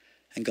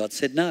 And God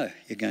said, "No,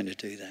 you're going to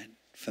do that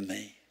for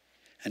me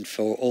and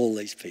for all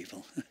these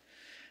people."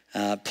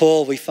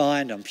 Paul, we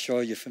find, I'm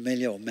sure you're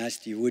familiar, or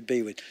most of you would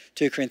be, with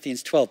 2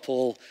 Corinthians 12.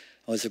 Paul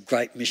was a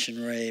great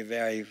missionary,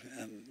 very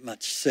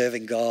much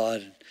serving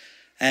God.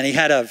 And he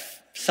had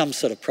some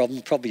sort of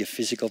problem, probably a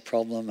physical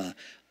problem.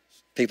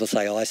 People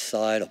say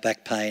eyesight or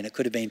back pain. It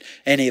could have been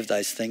any of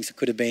those things. It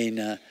could have been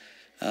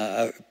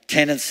a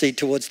tendency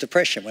towards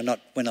depression.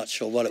 We're not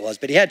sure what it was,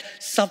 but he had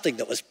something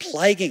that was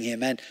plaguing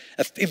him and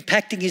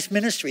impacting his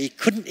ministry.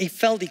 He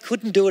felt he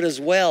couldn't do it as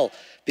well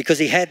because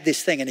he had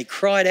this thing, and he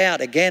cried out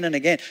again and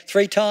again.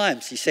 3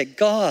 times he said,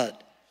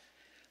 "God,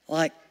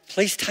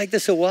 please take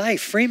this away.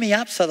 Free me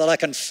up so that I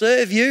can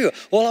serve you.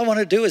 All I want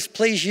to do is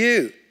please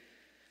you."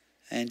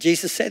 And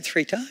Jesus said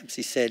 3 times,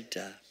 he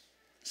said,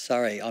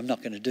 "Sorry, I'm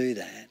not going to do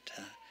that.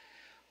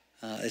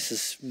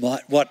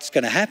 What's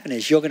going to happen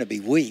is you're going to be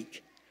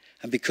weak.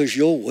 And because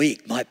you're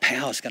weak, my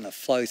power is going to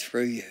flow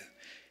through you.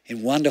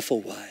 in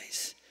wonderful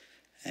ways.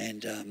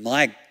 And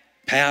my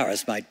power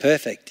is made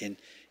perfect in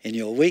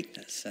your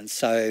weakness. And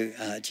so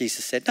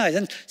Jesus said no.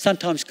 And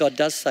sometimes God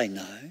does say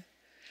no.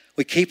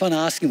 We keep on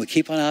asking, we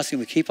keep on asking,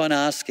 we keep on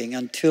asking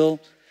until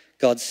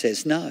God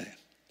says no.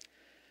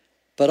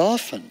 But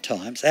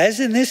oftentimes, as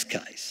in this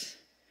case,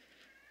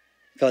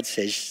 God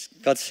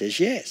says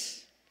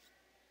yes.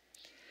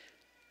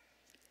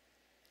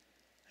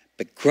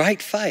 But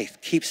great faith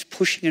keeps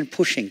pushing and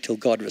pushing till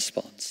God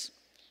responds.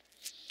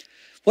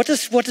 What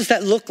does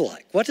that look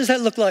like? What does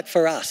that look like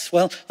for us?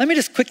 Well, let me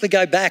just quickly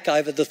go back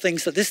over the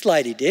things that this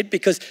lady did,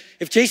 because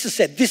if Jesus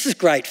said this is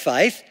great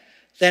faith,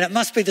 then it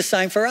must be the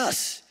same for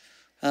us.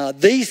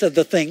 These are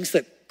the things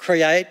that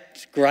create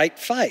great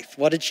faith.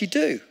 What did she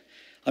do?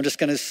 I'm just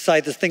going to say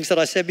the things that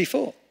I said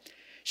before.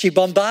 She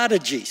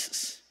bombarded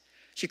Jesus.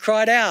 She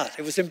cried out.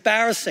 It was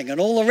embarrassing and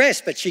all the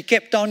rest, but she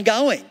kept on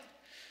going.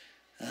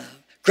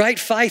 Great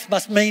faith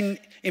must mean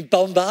in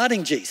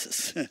bombarding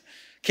Jesus.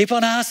 Keep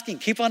on asking,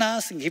 keep on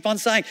asking, keep on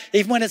saying,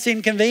 even when it's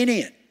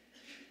inconvenient.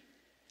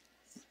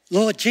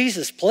 Lord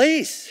Jesus,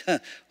 please, I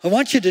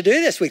want you to do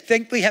this. We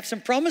think we have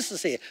some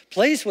promises here.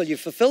 Please, will you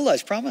fulfill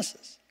those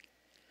promises?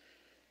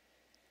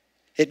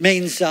 It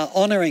means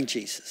honouring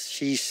Jesus.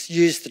 She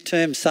used the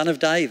term Son of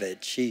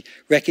David. She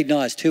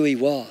recognised who he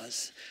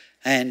was.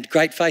 And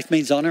great faith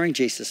means honouring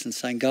Jesus and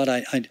saying,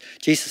 God,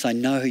 Jesus, I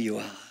know who you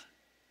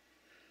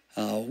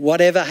are.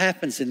 Whatever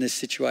happens in this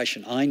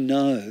situation, I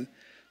know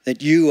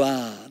that you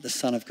are the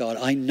Son of God.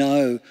 I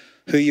know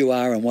who you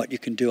are and what you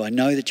can do. I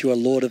know that you are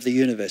Lord of the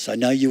universe. I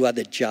know you are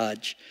the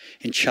judge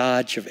in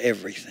charge of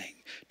everything,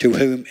 to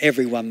whom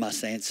everyone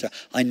must answer.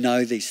 I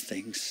know these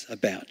things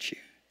about you.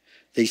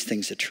 These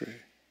things are true.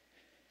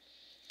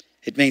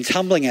 It means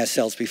humbling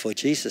ourselves before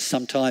Jesus.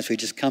 Sometimes we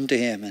just come to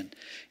him and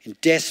in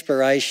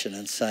desperation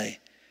and say,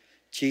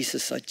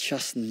 Jesus, I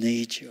just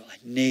need you. I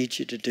need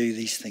you to do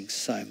these things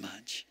so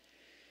much.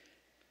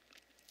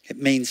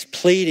 It means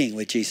pleading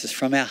with Jesus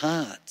from our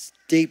hearts,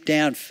 deep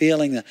down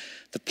feeling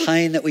the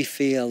pain that we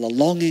feel, the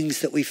longings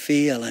that we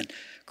feel, and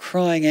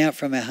crying out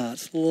from our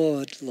hearts,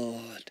 Lord,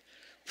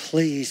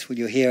 please will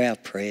you hear our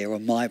prayer or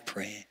my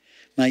prayer?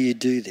 May you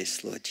do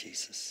this, Lord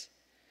Jesus.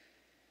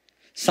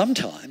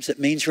 Sometimes it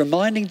means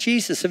reminding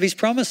Jesus of his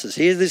promises.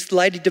 Here this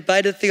lady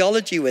debated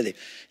theology with him.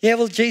 Yeah,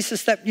 well,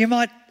 Jesus, that you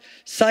might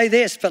say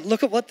this, but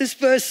look at what this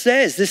verse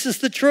says. This is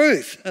the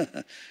truth.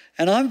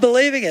 And I'm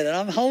believing it and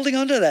I'm holding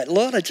on to that.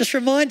 Lord, I just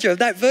remind you of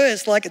that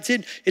verse like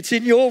it's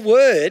in your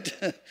word.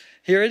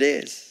 Here it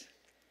is.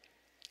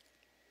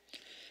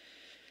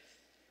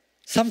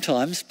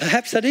 Sometimes,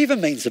 perhaps that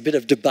even means a bit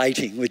of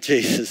debating with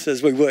Jesus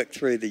as we work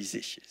through these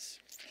issues.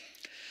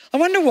 I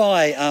wonder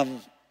why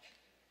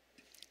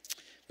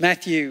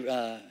Matthew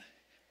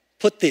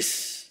put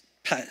this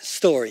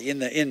story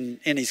in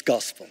his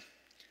gospel.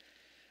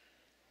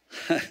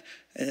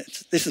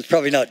 This is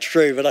probably not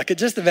true, but I could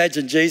just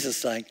imagine Jesus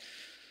saying,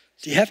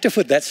 do you have to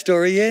put that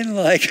story in?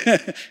 Like,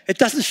 it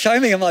doesn't show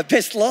me in my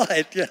best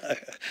light, you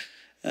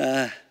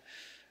know.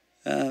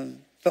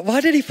 But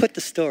why did he put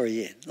the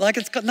story in? Like,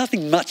 it's got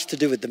nothing much to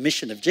do with the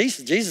mission of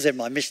Jesus. Jesus said,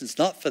 my mission's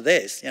not for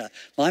this. You know,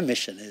 my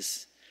mission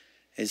is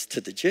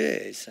to the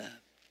Jews.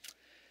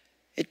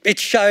 It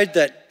showed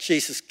that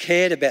Jesus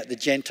cared about the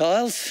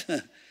Gentiles,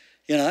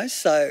 you know,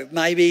 so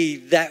maybe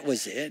that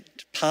was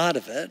it, part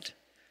of it.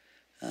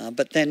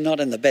 But then not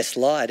in the best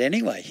light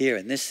anyway here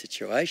in this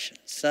situation.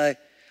 So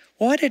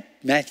why did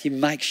Matthew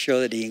make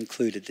sure that he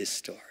included this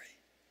story?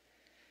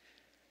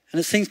 And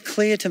it seems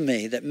clear to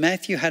me that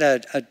Matthew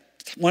had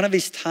one of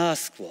his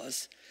tasks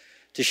was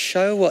to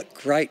show what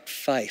great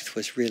faith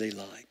was really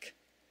like.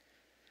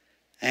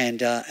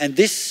 And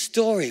this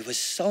story was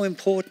so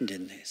important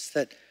in this,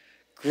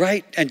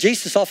 and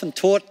Jesus often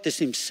taught this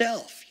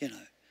himself, you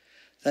know,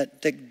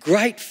 that the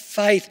great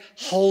faith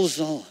holds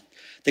on.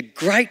 The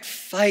great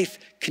faith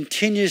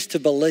continues to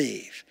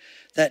believe.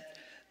 That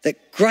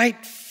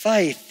great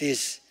faith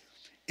is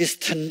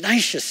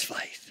tenacious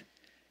faith.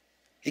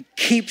 It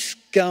keeps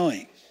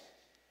going.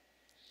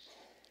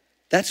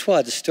 That's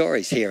why the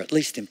story's here, at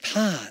least in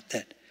part,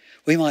 that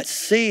we might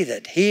see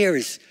that here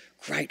is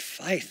great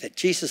faith, that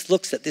Jesus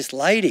looks at this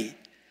lady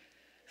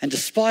and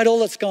despite all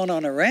that's gone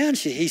on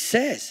around you, he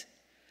says,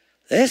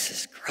 this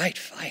is great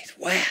faith.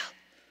 Wow,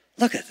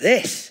 look at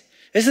this.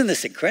 Isn't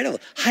this incredible?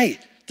 Hey,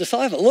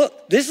 disciple,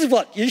 look, this is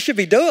what you should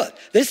be doing.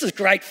 This is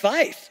great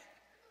faith.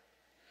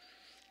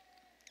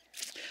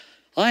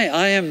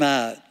 I am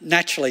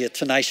naturally a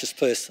tenacious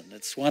person.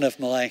 It's one of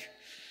my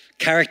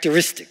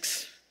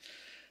characteristics.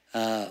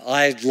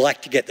 I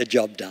like to get the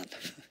job done.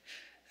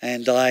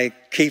 And I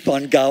keep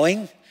on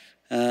going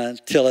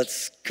till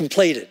it's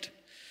completed.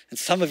 And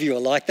some of you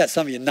are like that.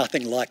 Some of you are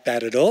nothing like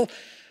that at all.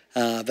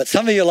 But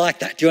some of you are like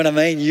that. Do you know what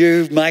I mean?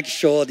 You make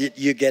sure that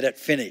you get it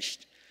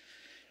finished.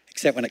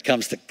 Except when it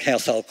comes to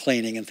household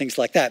cleaning and things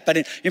like that.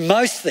 But in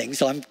most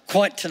things, I'm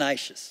quite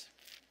tenacious.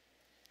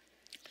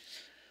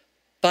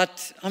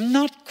 But I'm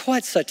not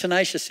quite so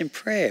tenacious in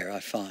prayer, I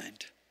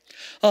find.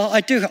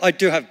 I do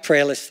have a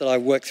prayer list that I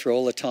work through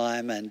all the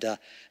time, and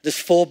there's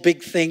 4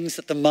 big things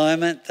at the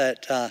moment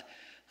that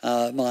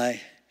my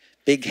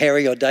big,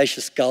 hairy,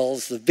 audacious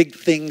goals, the big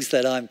things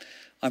that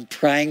I'm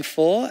praying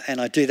for, and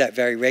I do that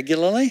very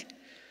regularly.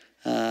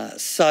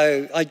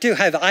 So I do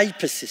have a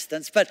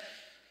persistence, but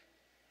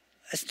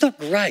it's not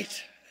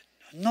great.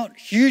 I'm not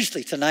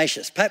hugely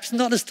tenacious, perhaps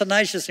not as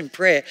tenacious in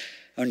prayer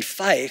and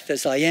faith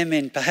as I am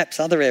in perhaps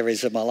other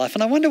areas of my life.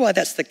 And I wonder why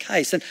that's the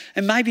case.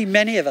 And maybe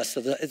many of us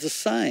are the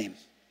same.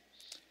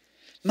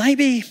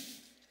 Maybe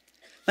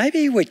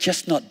we're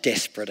just not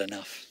desperate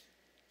enough.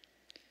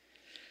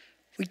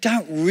 We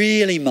don't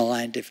really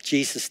mind if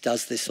Jesus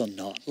does this or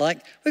not. Like,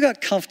 we've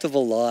got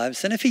comfortable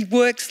lives, and if he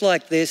works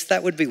like this,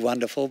 that would be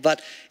wonderful.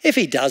 But if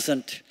he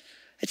doesn't,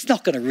 it's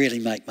not going to really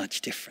make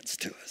much difference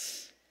to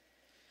us.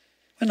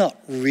 We're not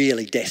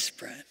really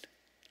desperate.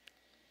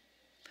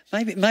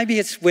 Maybe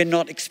it's we're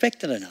not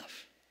expectant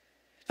enough.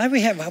 Maybe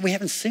we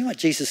haven't seen what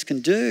Jesus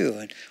can do,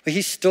 and we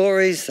hear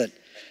stories that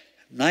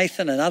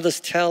Nathan and others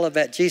tell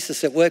about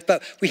Jesus at work,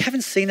 but we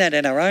haven't seen that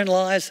in our own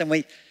lives,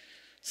 and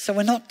so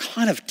we're not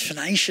kind of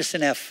tenacious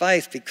in our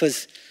faith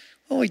because,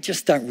 well, we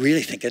just don't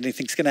really think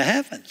anything's going to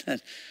happen. And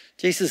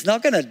Jesus is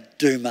not going to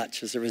do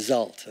much as a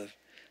result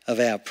of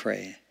our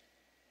prayer.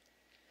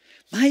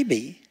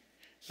 Maybe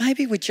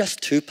we're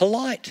just too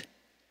polite.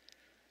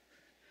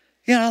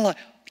 Like,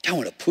 we don't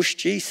want to push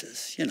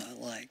Jesus,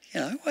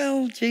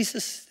 well,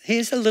 Jesus,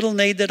 here's a little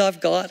need that I've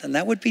got, and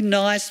that would be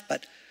nice,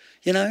 but,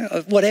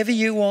 whatever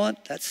you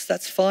want,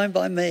 that's fine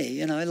by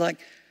me. Like,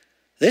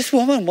 this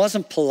woman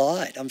wasn't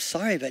polite. I'm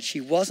sorry, but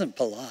she wasn't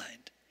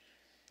polite.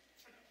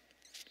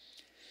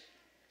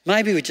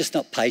 Maybe we're just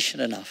not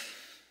patient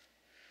enough.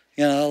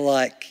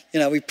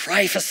 We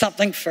pray for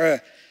something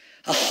for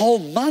a whole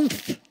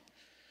month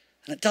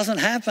and it doesn't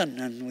happen.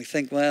 And we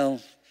think, well,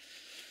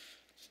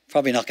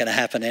 probably not going to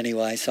happen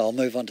anyway, so I'll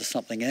move on to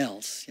something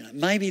else.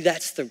 Maybe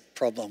that's the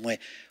problem.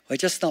 We're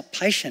just not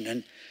patient,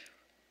 and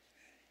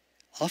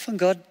often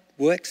God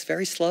works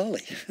very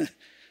slowly.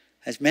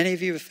 As many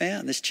of you have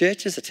found, this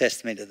church is a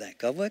testimony to that.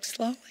 God works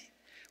slowly,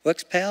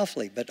 works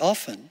powerfully, but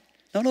often,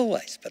 not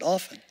always, but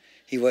often,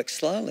 he works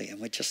slowly,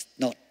 and we're just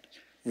not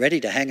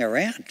ready to hang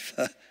around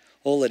for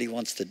all that he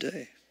wants to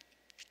do.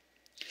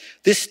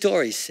 This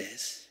story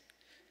says,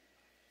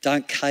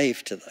 don't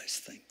cave to those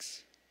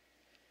things.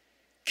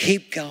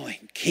 Keep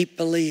going, keep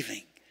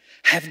believing,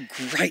 have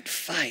great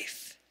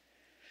faith,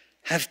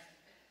 have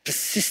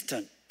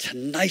persistent,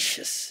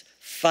 tenacious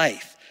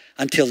faith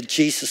until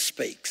Jesus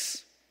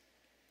speaks.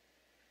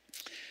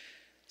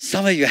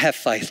 Some of you have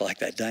faith like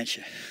that, don't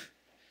you?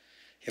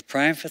 You're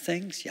praying for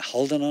things, you're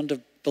holding on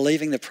to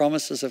believing the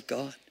promises of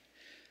God.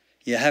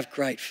 You have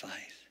great faith.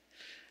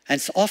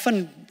 And so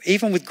often,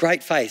 even with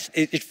great faith,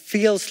 it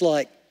feels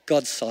like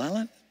God's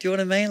silent. Do you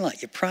know what I mean?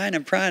 Like you're praying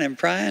and praying and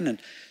praying, and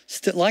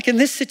still, like in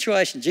this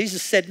situation,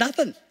 Jesus said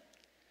nothing.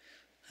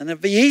 And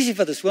it'd be easy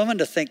for this woman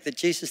to think that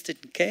Jesus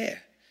didn't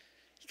care.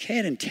 He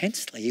cared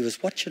intensely. He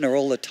was watching her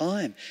all the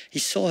time. He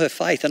saw her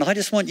faith. And I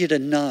just want you to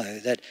know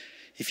that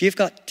if you've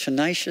got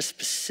tenacious,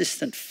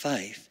 persistent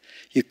faith,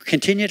 you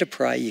continue to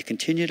pray, you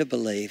continue to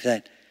believe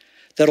that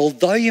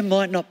although you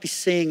might not be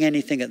seeing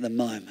anything at the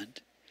moment,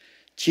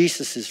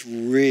 Jesus is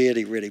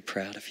really, really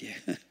proud of you.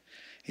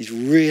 He's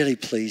really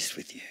pleased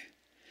with you.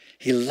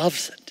 He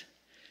loves it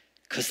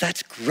because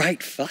that's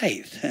great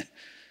faith.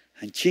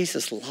 And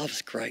Jesus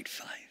loves great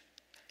faith.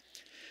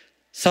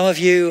 Some of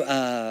you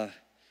are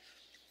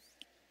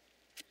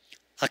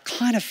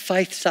kind of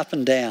faiths up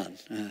and down.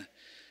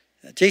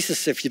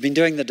 Jesus, if you've been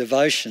doing the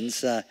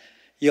devotions,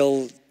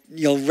 you'll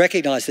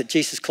recognise that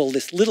Jesus called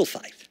this little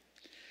faith.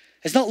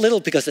 It's not little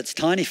because it's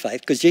tiny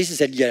faith, because Jesus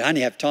said you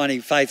only have tiny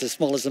faith as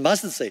small as a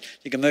mustard seed.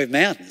 You can move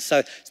mountains. So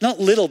it's not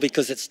little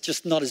because it's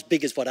just not as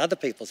big as what other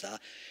people's are.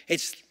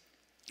 It's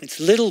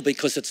little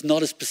because it's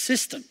not as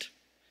persistent.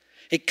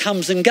 It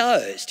comes and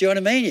goes. Do you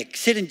know what I mean? You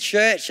sit in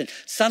church and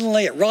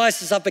suddenly it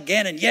rises up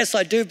again, and yes,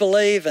 I do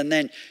believe, and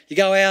then you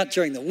go out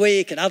during the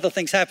week and other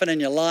things happen in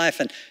your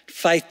life and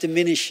faith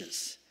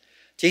diminishes.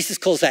 Jesus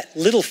calls that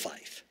little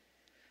faith.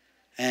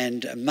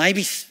 And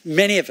maybe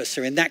many of us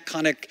are in that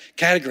kind of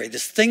category.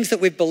 There's things that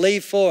we've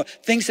believed for,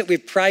 things that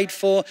we've prayed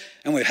for,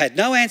 and we've had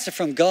no answer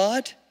from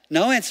God.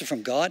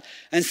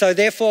 And so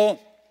therefore,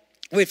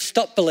 we've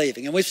stopped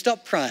believing and we've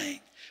stopped praying.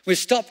 We've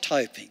stopped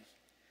hoping.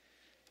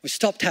 We've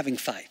stopped having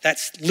faith.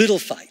 That's little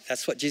faith.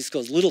 That's what Jesus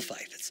calls little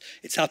faith.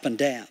 It's up and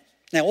down.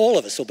 Now, all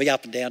of us will be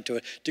up and down to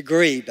a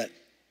degree, but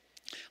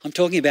I'm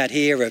talking about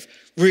here of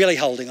really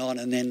holding on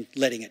and then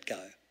letting it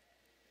go.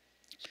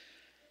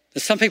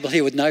 There's some people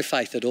here with no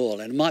faith at all,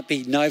 and it might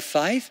be no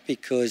faith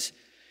because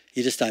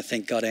you just don't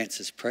think God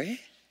answers prayer.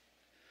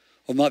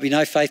 Or it might be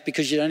no faith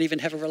because you don't even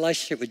have a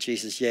relationship with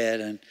Jesus yet,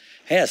 and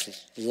he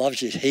just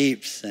loves you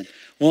heaps and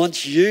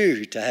wants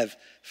you to have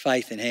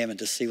faith in him and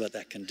to see what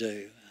that can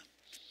do.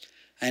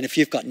 And if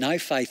you've got no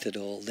faith at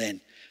all, then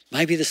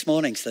maybe this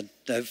morning's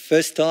the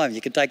first time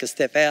you can take a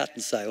step out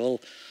and say, well,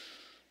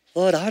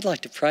 Lord, I would like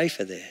to pray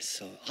for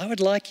this, or I would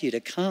like you to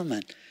come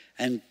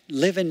and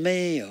live in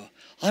me, or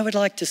I would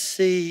like to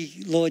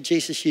see, Lord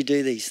Jesus, you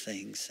do these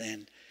things.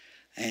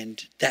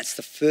 And that's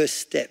the first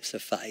steps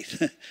of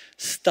faith,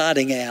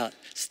 stepping out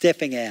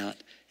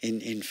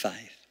in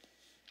faith.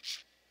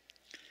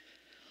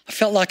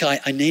 felt like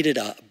I needed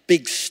a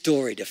big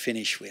story to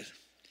finish with.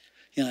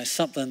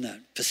 Something that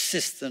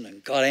persistent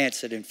and God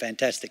answered in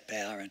fantastic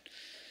power. And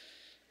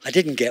I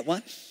didn't get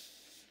one.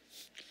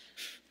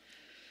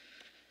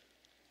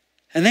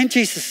 And then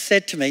Jesus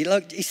said to me,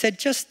 look, he said,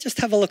 just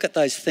have a look at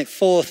those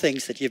 4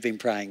 things that you've been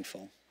praying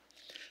for.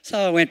 So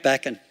I went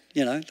back and,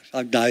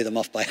 I know them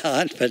off by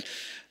heart, but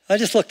I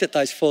just looked at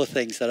those 4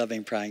 things that I've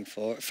been praying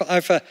for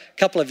over a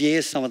couple of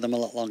years, some of them a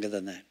lot longer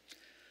than that.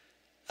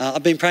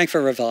 I've been praying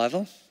for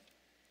revival,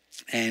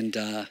 and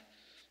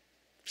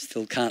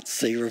still can't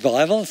see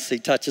revival, see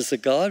touches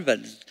of God,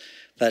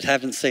 but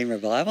haven't seen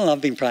revival.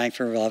 I've been praying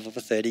for revival for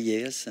 30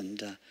 years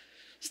and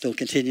still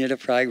continue to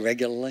pray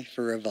regularly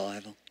for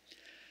revival.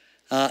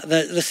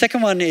 The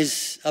second one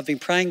is I've been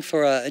praying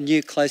for a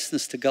new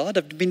closeness to God.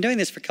 I've been doing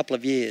this for a couple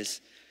of years,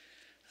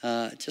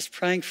 just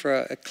praying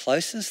for a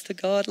closeness to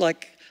God.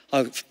 Like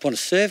I want to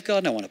serve God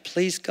and I want to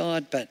please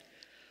God, but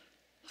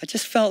I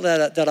just felt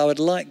that I would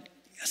like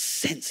a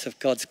sense of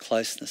God's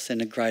closeness in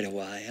a greater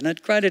way and a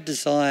greater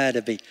desire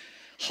to be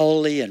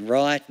holy and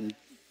right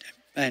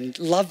and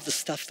love the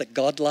stuff that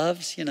God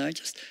loves,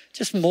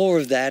 just more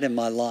of that in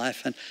my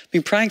life. And I've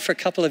been praying for a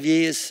couple of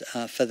years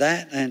for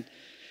that. And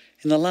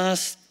in the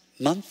last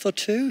month or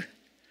 2,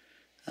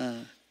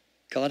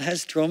 God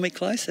has drawn me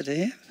closer to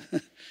him.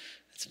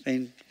 It's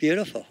been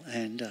beautiful.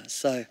 And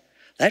so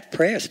that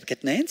prayer is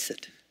getting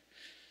answered.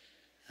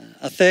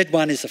 A third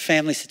one is a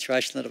family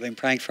situation that I've been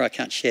praying for. I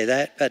can't share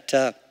that, but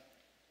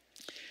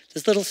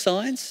there's little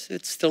signs.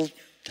 It still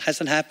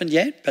hasn't happened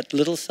yet, but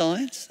little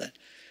signs that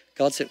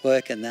God's at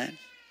work in that.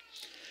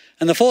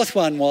 And the fourth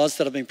one was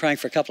that I've been praying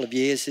for a couple of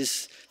years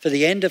is for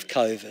the end of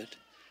COVID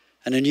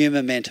and a new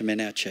momentum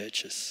in our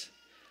churches.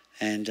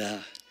 And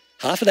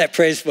half of that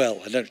prayer's,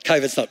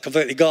 COVID's not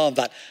completely gone,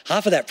 but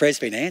half of that prayer's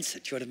been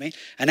answered, do you know what I mean?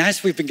 And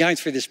as we've been going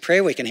through this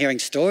prayer week and hearing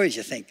stories,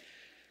 you think,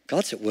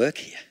 God's at work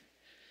here.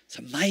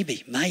 So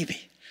maybe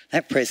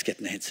that prayer's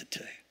getting answered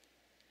too.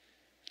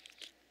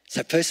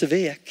 So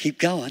persevere, keep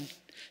going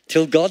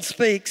till God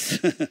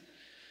speaks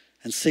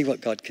and see what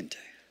God can do.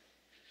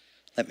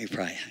 Let me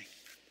pray.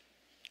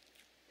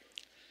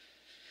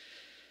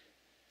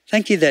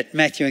 Thank you that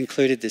Matthew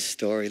included this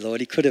story,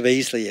 Lord. He could have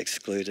easily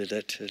excluded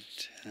it.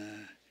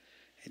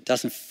 It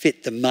doesn't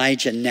fit the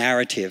major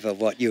narrative of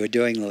what you were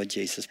doing, Lord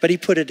Jesus. But he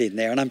put it in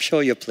there, and I'm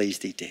sure you're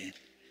pleased he did.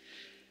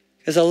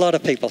 There's a lot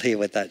of people here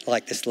with that,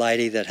 like this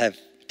lady, that have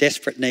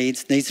desperate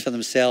needs for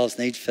themselves,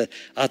 needs for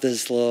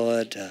others,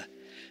 Lord.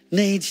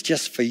 Needs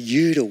just for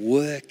you to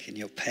work in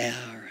your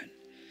power, and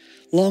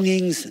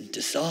longings and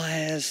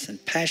desires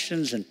and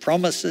passions and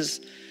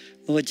promises.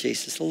 Lord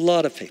Jesus, a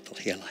lot of people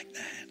here like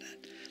that,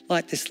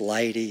 like this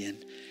lady,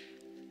 and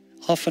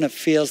often it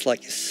feels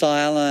like you're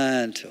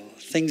silent or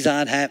things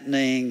aren't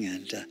happening,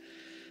 and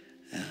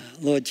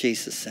Lord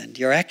Jesus, and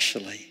you're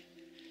actually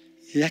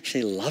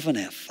loving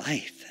our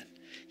faith.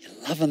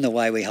 You're loving the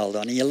way we hold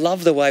on, and you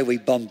love the way we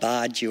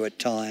bombard you at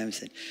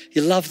times, and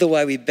you love the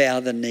way we bow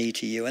the knee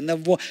to you, and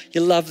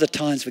you love the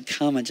times we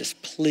come and just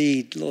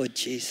plead, Lord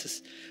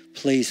Jesus,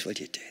 please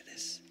would you do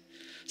this?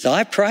 So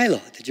I pray,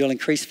 Lord, that you'll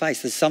increase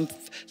faith. There's some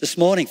this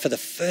morning, for the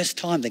first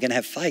time, they're going to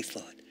have faith,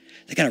 Lord.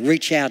 They're going to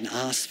reach out and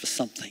ask for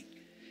something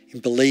in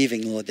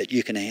believing, Lord, that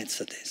you can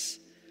answer this.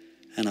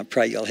 And I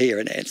pray you'll hear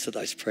and answer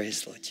those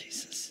prayers, Lord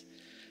Jesus.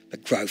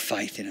 But grow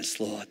faith in us,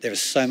 Lord. There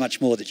is so much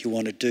more that you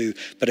want to do,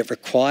 but it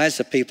requires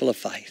a people of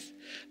faith,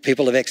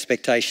 people of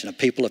expectation, a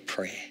people of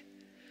prayer.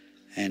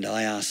 And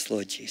I ask,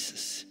 Lord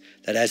Jesus,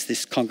 that as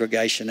this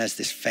congregation, as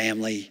this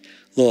family,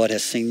 Lord,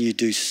 has seen you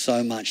do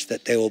so much,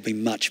 that there will be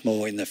much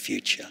more in the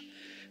future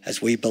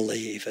as we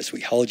believe, as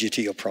we hold you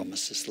to your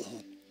promises,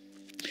 Lord,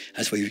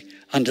 as we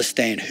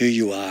understand who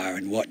you are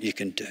and what you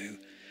can do,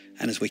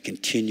 and as we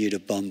continue to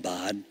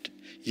bombard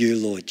you,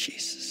 Lord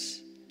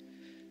Jesus,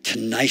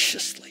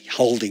 tenaciously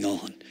holding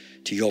on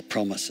to your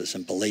promises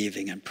and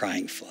believing and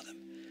praying for them.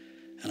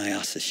 And I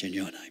ask this in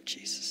your name,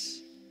 Jesus.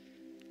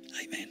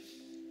 Amen.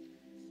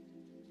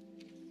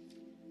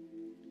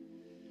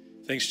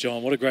 Thanks,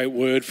 John. What a great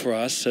word for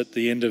us at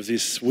the end of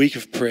this week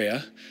of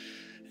prayer.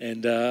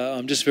 And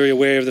I'm just very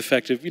aware of the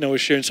fact of, we're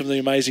sharing some of the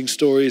amazing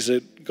stories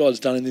that God's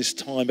done in this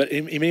time. But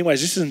in many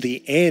ways, this isn't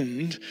the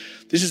end.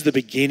 This is the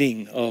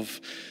beginning of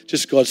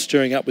just God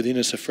stirring up within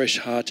us a fresh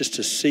heart, just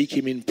to seek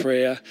him in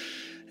prayer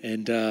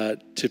and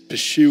to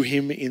pursue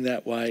him in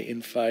that way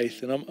in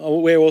faith. And I'm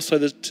aware also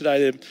that today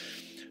there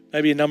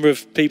may be a number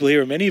of people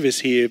here, or many of us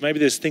here, maybe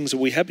there's things that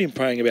we have been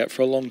praying about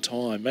for a long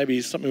time.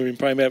 Maybe something we've been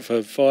praying about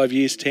for 5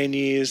 years, 10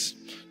 years,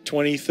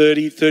 20,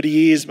 30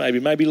 years,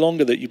 maybe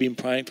longer, that you've been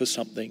praying for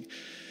something.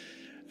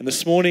 And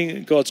this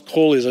morning, God's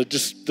call is,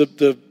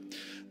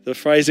 the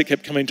phrase that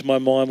kept coming to my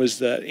mind was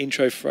that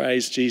intro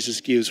phrase Jesus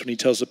gives when he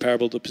tells the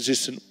parable of the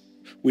persistent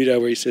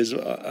widow, where he says,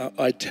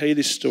 I tell you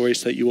this story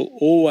so that you will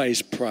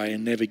always pray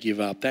and never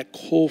give up. That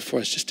call for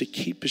us just to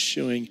keep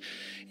pursuing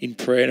in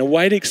prayer. And a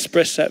way to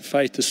express that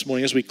faith this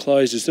morning as we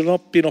close is there'll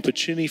be an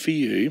opportunity for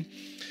you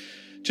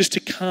just to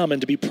come and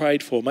to be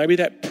prayed for. Maybe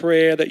that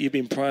prayer that you've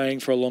been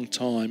praying for a long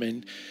time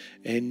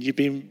and you've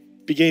been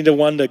beginning to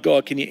wonder,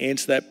 God, can you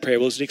answer that prayer?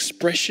 Well, it's an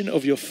expression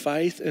of your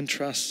faith and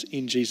trust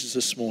in Jesus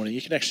this morning.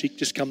 You can actually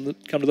just come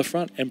to the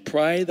front and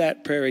pray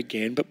that prayer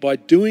again. But by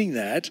doing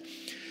that,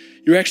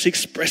 you're actually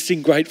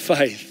expressing great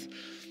faith.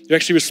 You're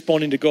actually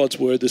responding to God's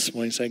word this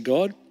morning, saying,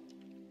 God,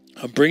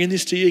 I'm bringing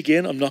this to you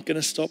again. I'm not going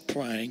to stop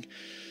praying.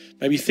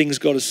 Maybe things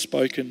God has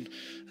spoken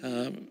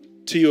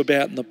to you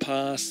about in the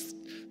past,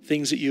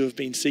 things that you have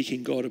been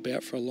seeking God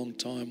about for a long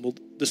time. Well,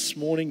 this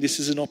morning, this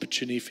is an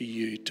opportunity for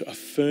you to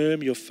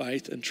affirm your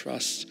faith and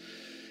trust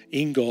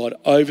in God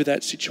over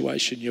that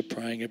situation you're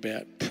praying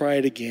about. Pray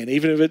it again.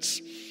 Even if it's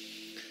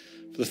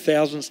for the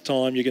 1000th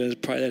time, you're going to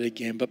pray that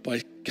again. But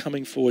by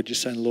coming forward, you're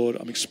saying, Lord,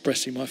 I'm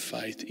expressing my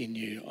faith in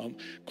you. I'm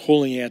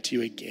calling out to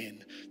you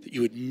again, that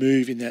you would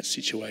move in that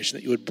situation,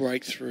 that you would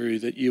break through,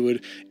 that you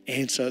would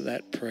answer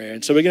that prayer.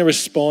 And so we're going to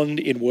respond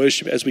in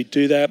worship as we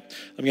do that.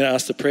 I'm going to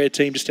ask the prayer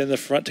team to stand in the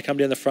front, to come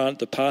down the front.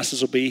 The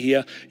pastors will be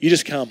here. You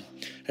just come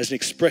as an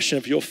expression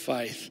of your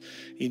faith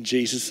in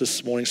Jesus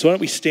this morning. So why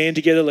don't we stand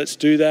together? Let's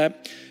do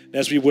that. And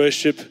as we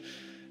worship,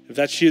 if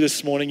that's you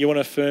this morning, you want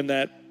to affirm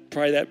that,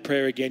 pray that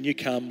prayer again, you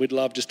come. We'd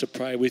love just to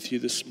pray with you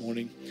this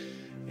morning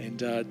and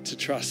to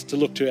trust, to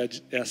look to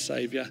our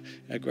Saviour,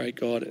 our great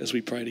God, as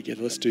we pray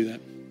together. Let's do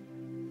that.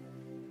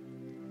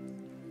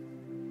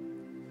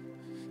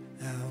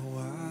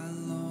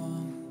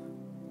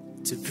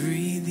 To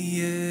breathe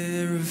the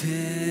air of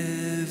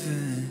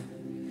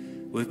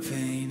heaven, where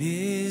pain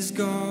is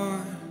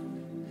gone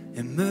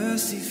and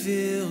mercy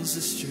fills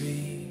the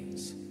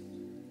streets.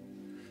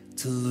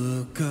 To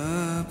look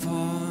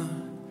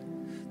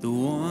upon the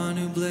one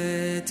who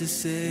bled to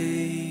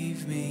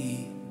save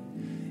me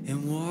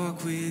and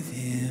walk with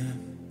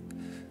him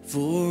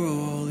for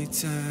all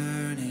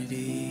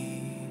eternity.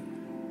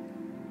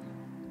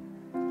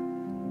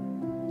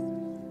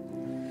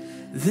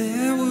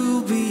 There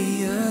will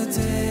be a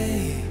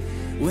day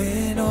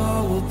when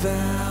all will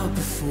bow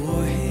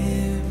before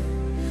him.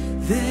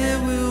 There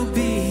will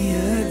be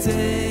a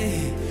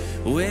day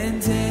when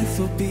death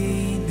will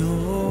be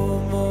no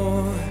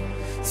more.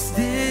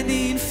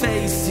 Standing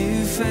face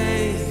to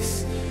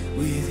face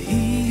with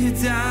he who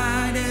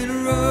died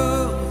and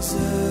rose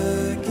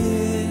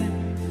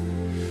again.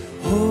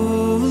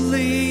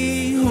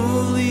 Holy,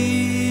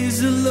 holy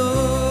is the Lord.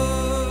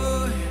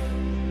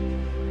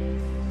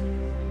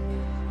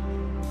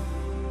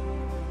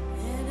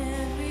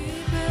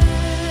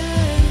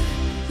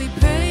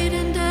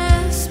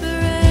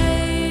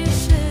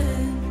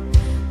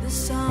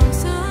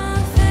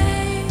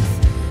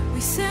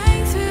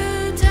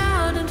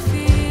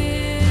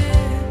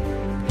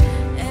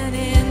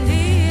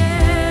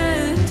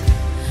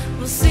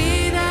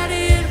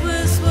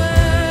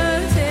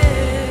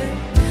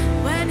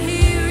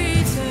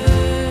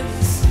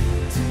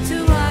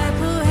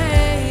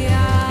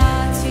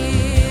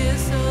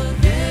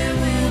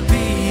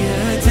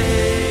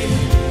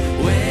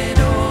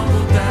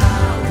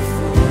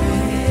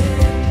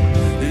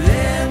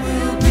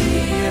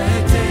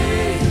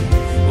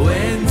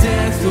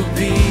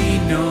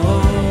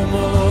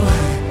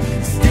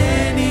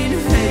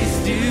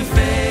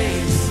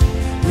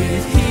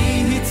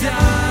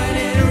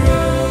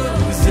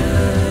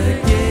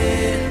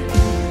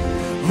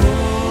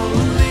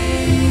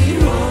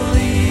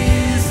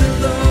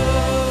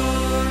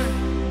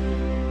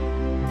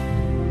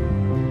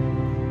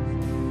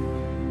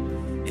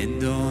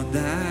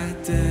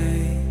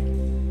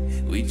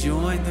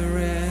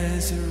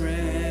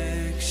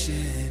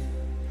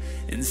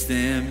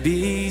 Stand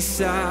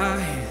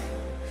beside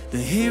the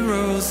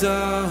heroes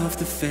of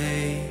the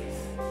faith,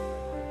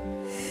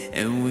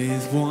 and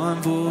with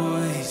one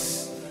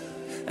voice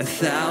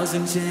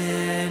 1,000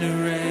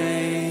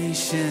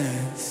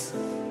 generations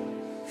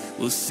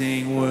will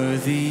sing,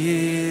 worthy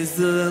is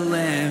the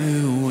Lamb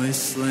who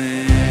was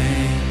slain.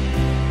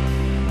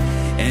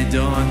 And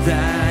on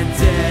that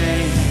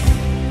day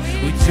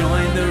we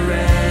join the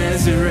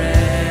resurrection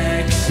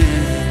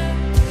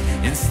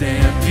and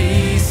stand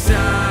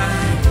beside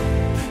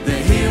the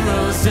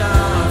heroes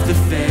of the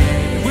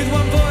faith, with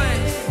one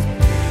voice,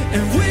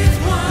 and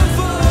with one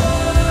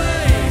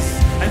voice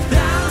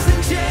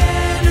 1,000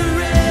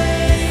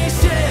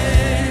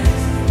 generations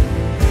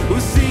will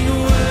sing,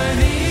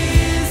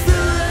 worthy is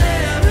the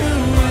Lamb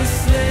who was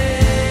slain.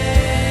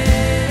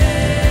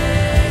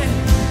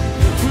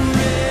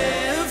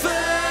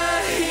 Forever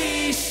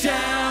he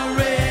shall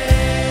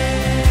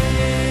reign.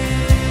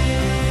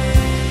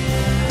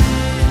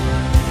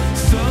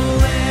 So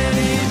let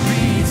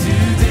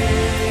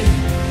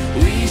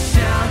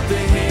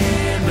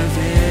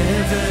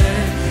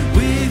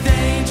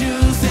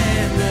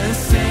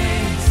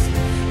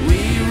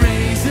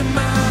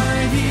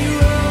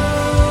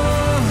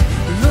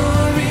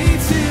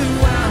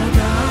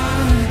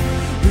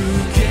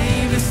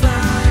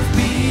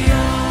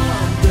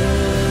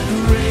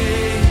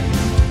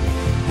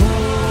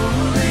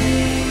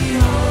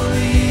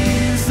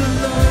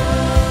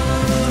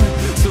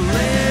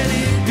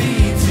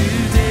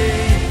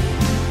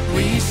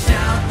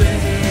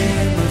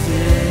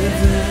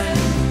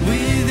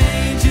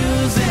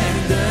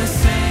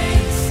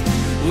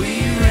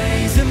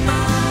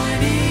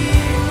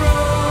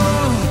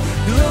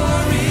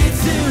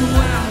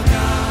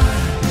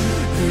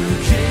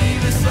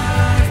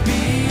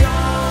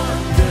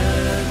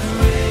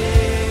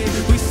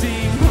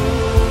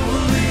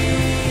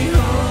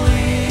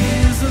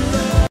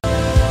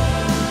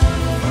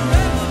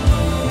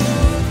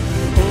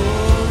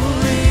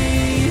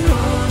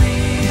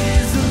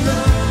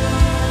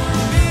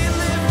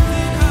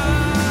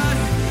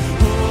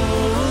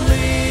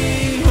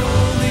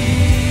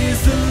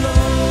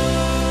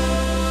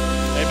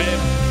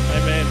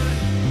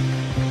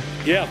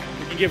Yeah,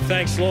 we can give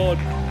thanks, Lord.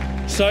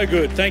 So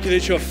good. Thank you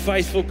that you're a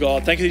faithful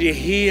God. Thank you that you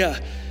hear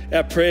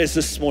our prayers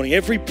this morning.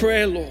 Every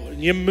prayer, Lord,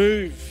 and you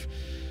move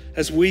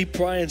as we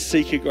pray and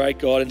seek you, great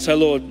God. And so,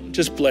 Lord,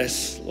 just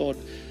bless, Lord.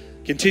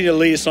 Continue to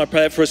lead us, and I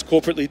pray that for us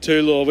corporately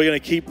too, Lord. We're going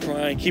to keep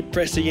praying, keep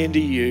pressing into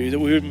you, that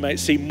we would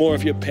see more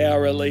of your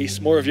power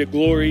released, more of your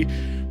glory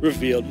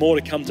revealed, more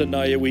to come to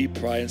know you, we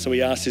pray. And so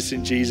we ask this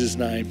in Jesus'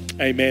 name.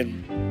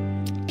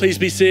 Amen. Please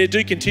be seated.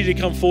 Do continue to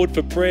come forward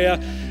for prayer.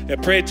 Our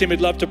prayer team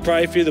would love to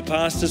pray for you, the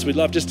pastors. We'd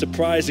love just to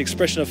pray as an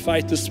expression of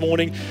faith this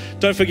morning.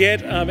 Don't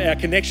forget, our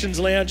Connections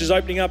Lounge is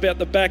opening up out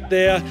the back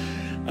there.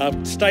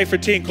 Stay for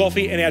tea and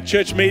coffee, and our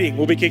church meeting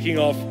will be kicking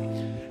off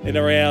in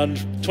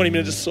around 20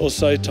 minutes or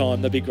so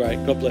time. That'd be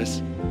great. God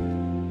bless.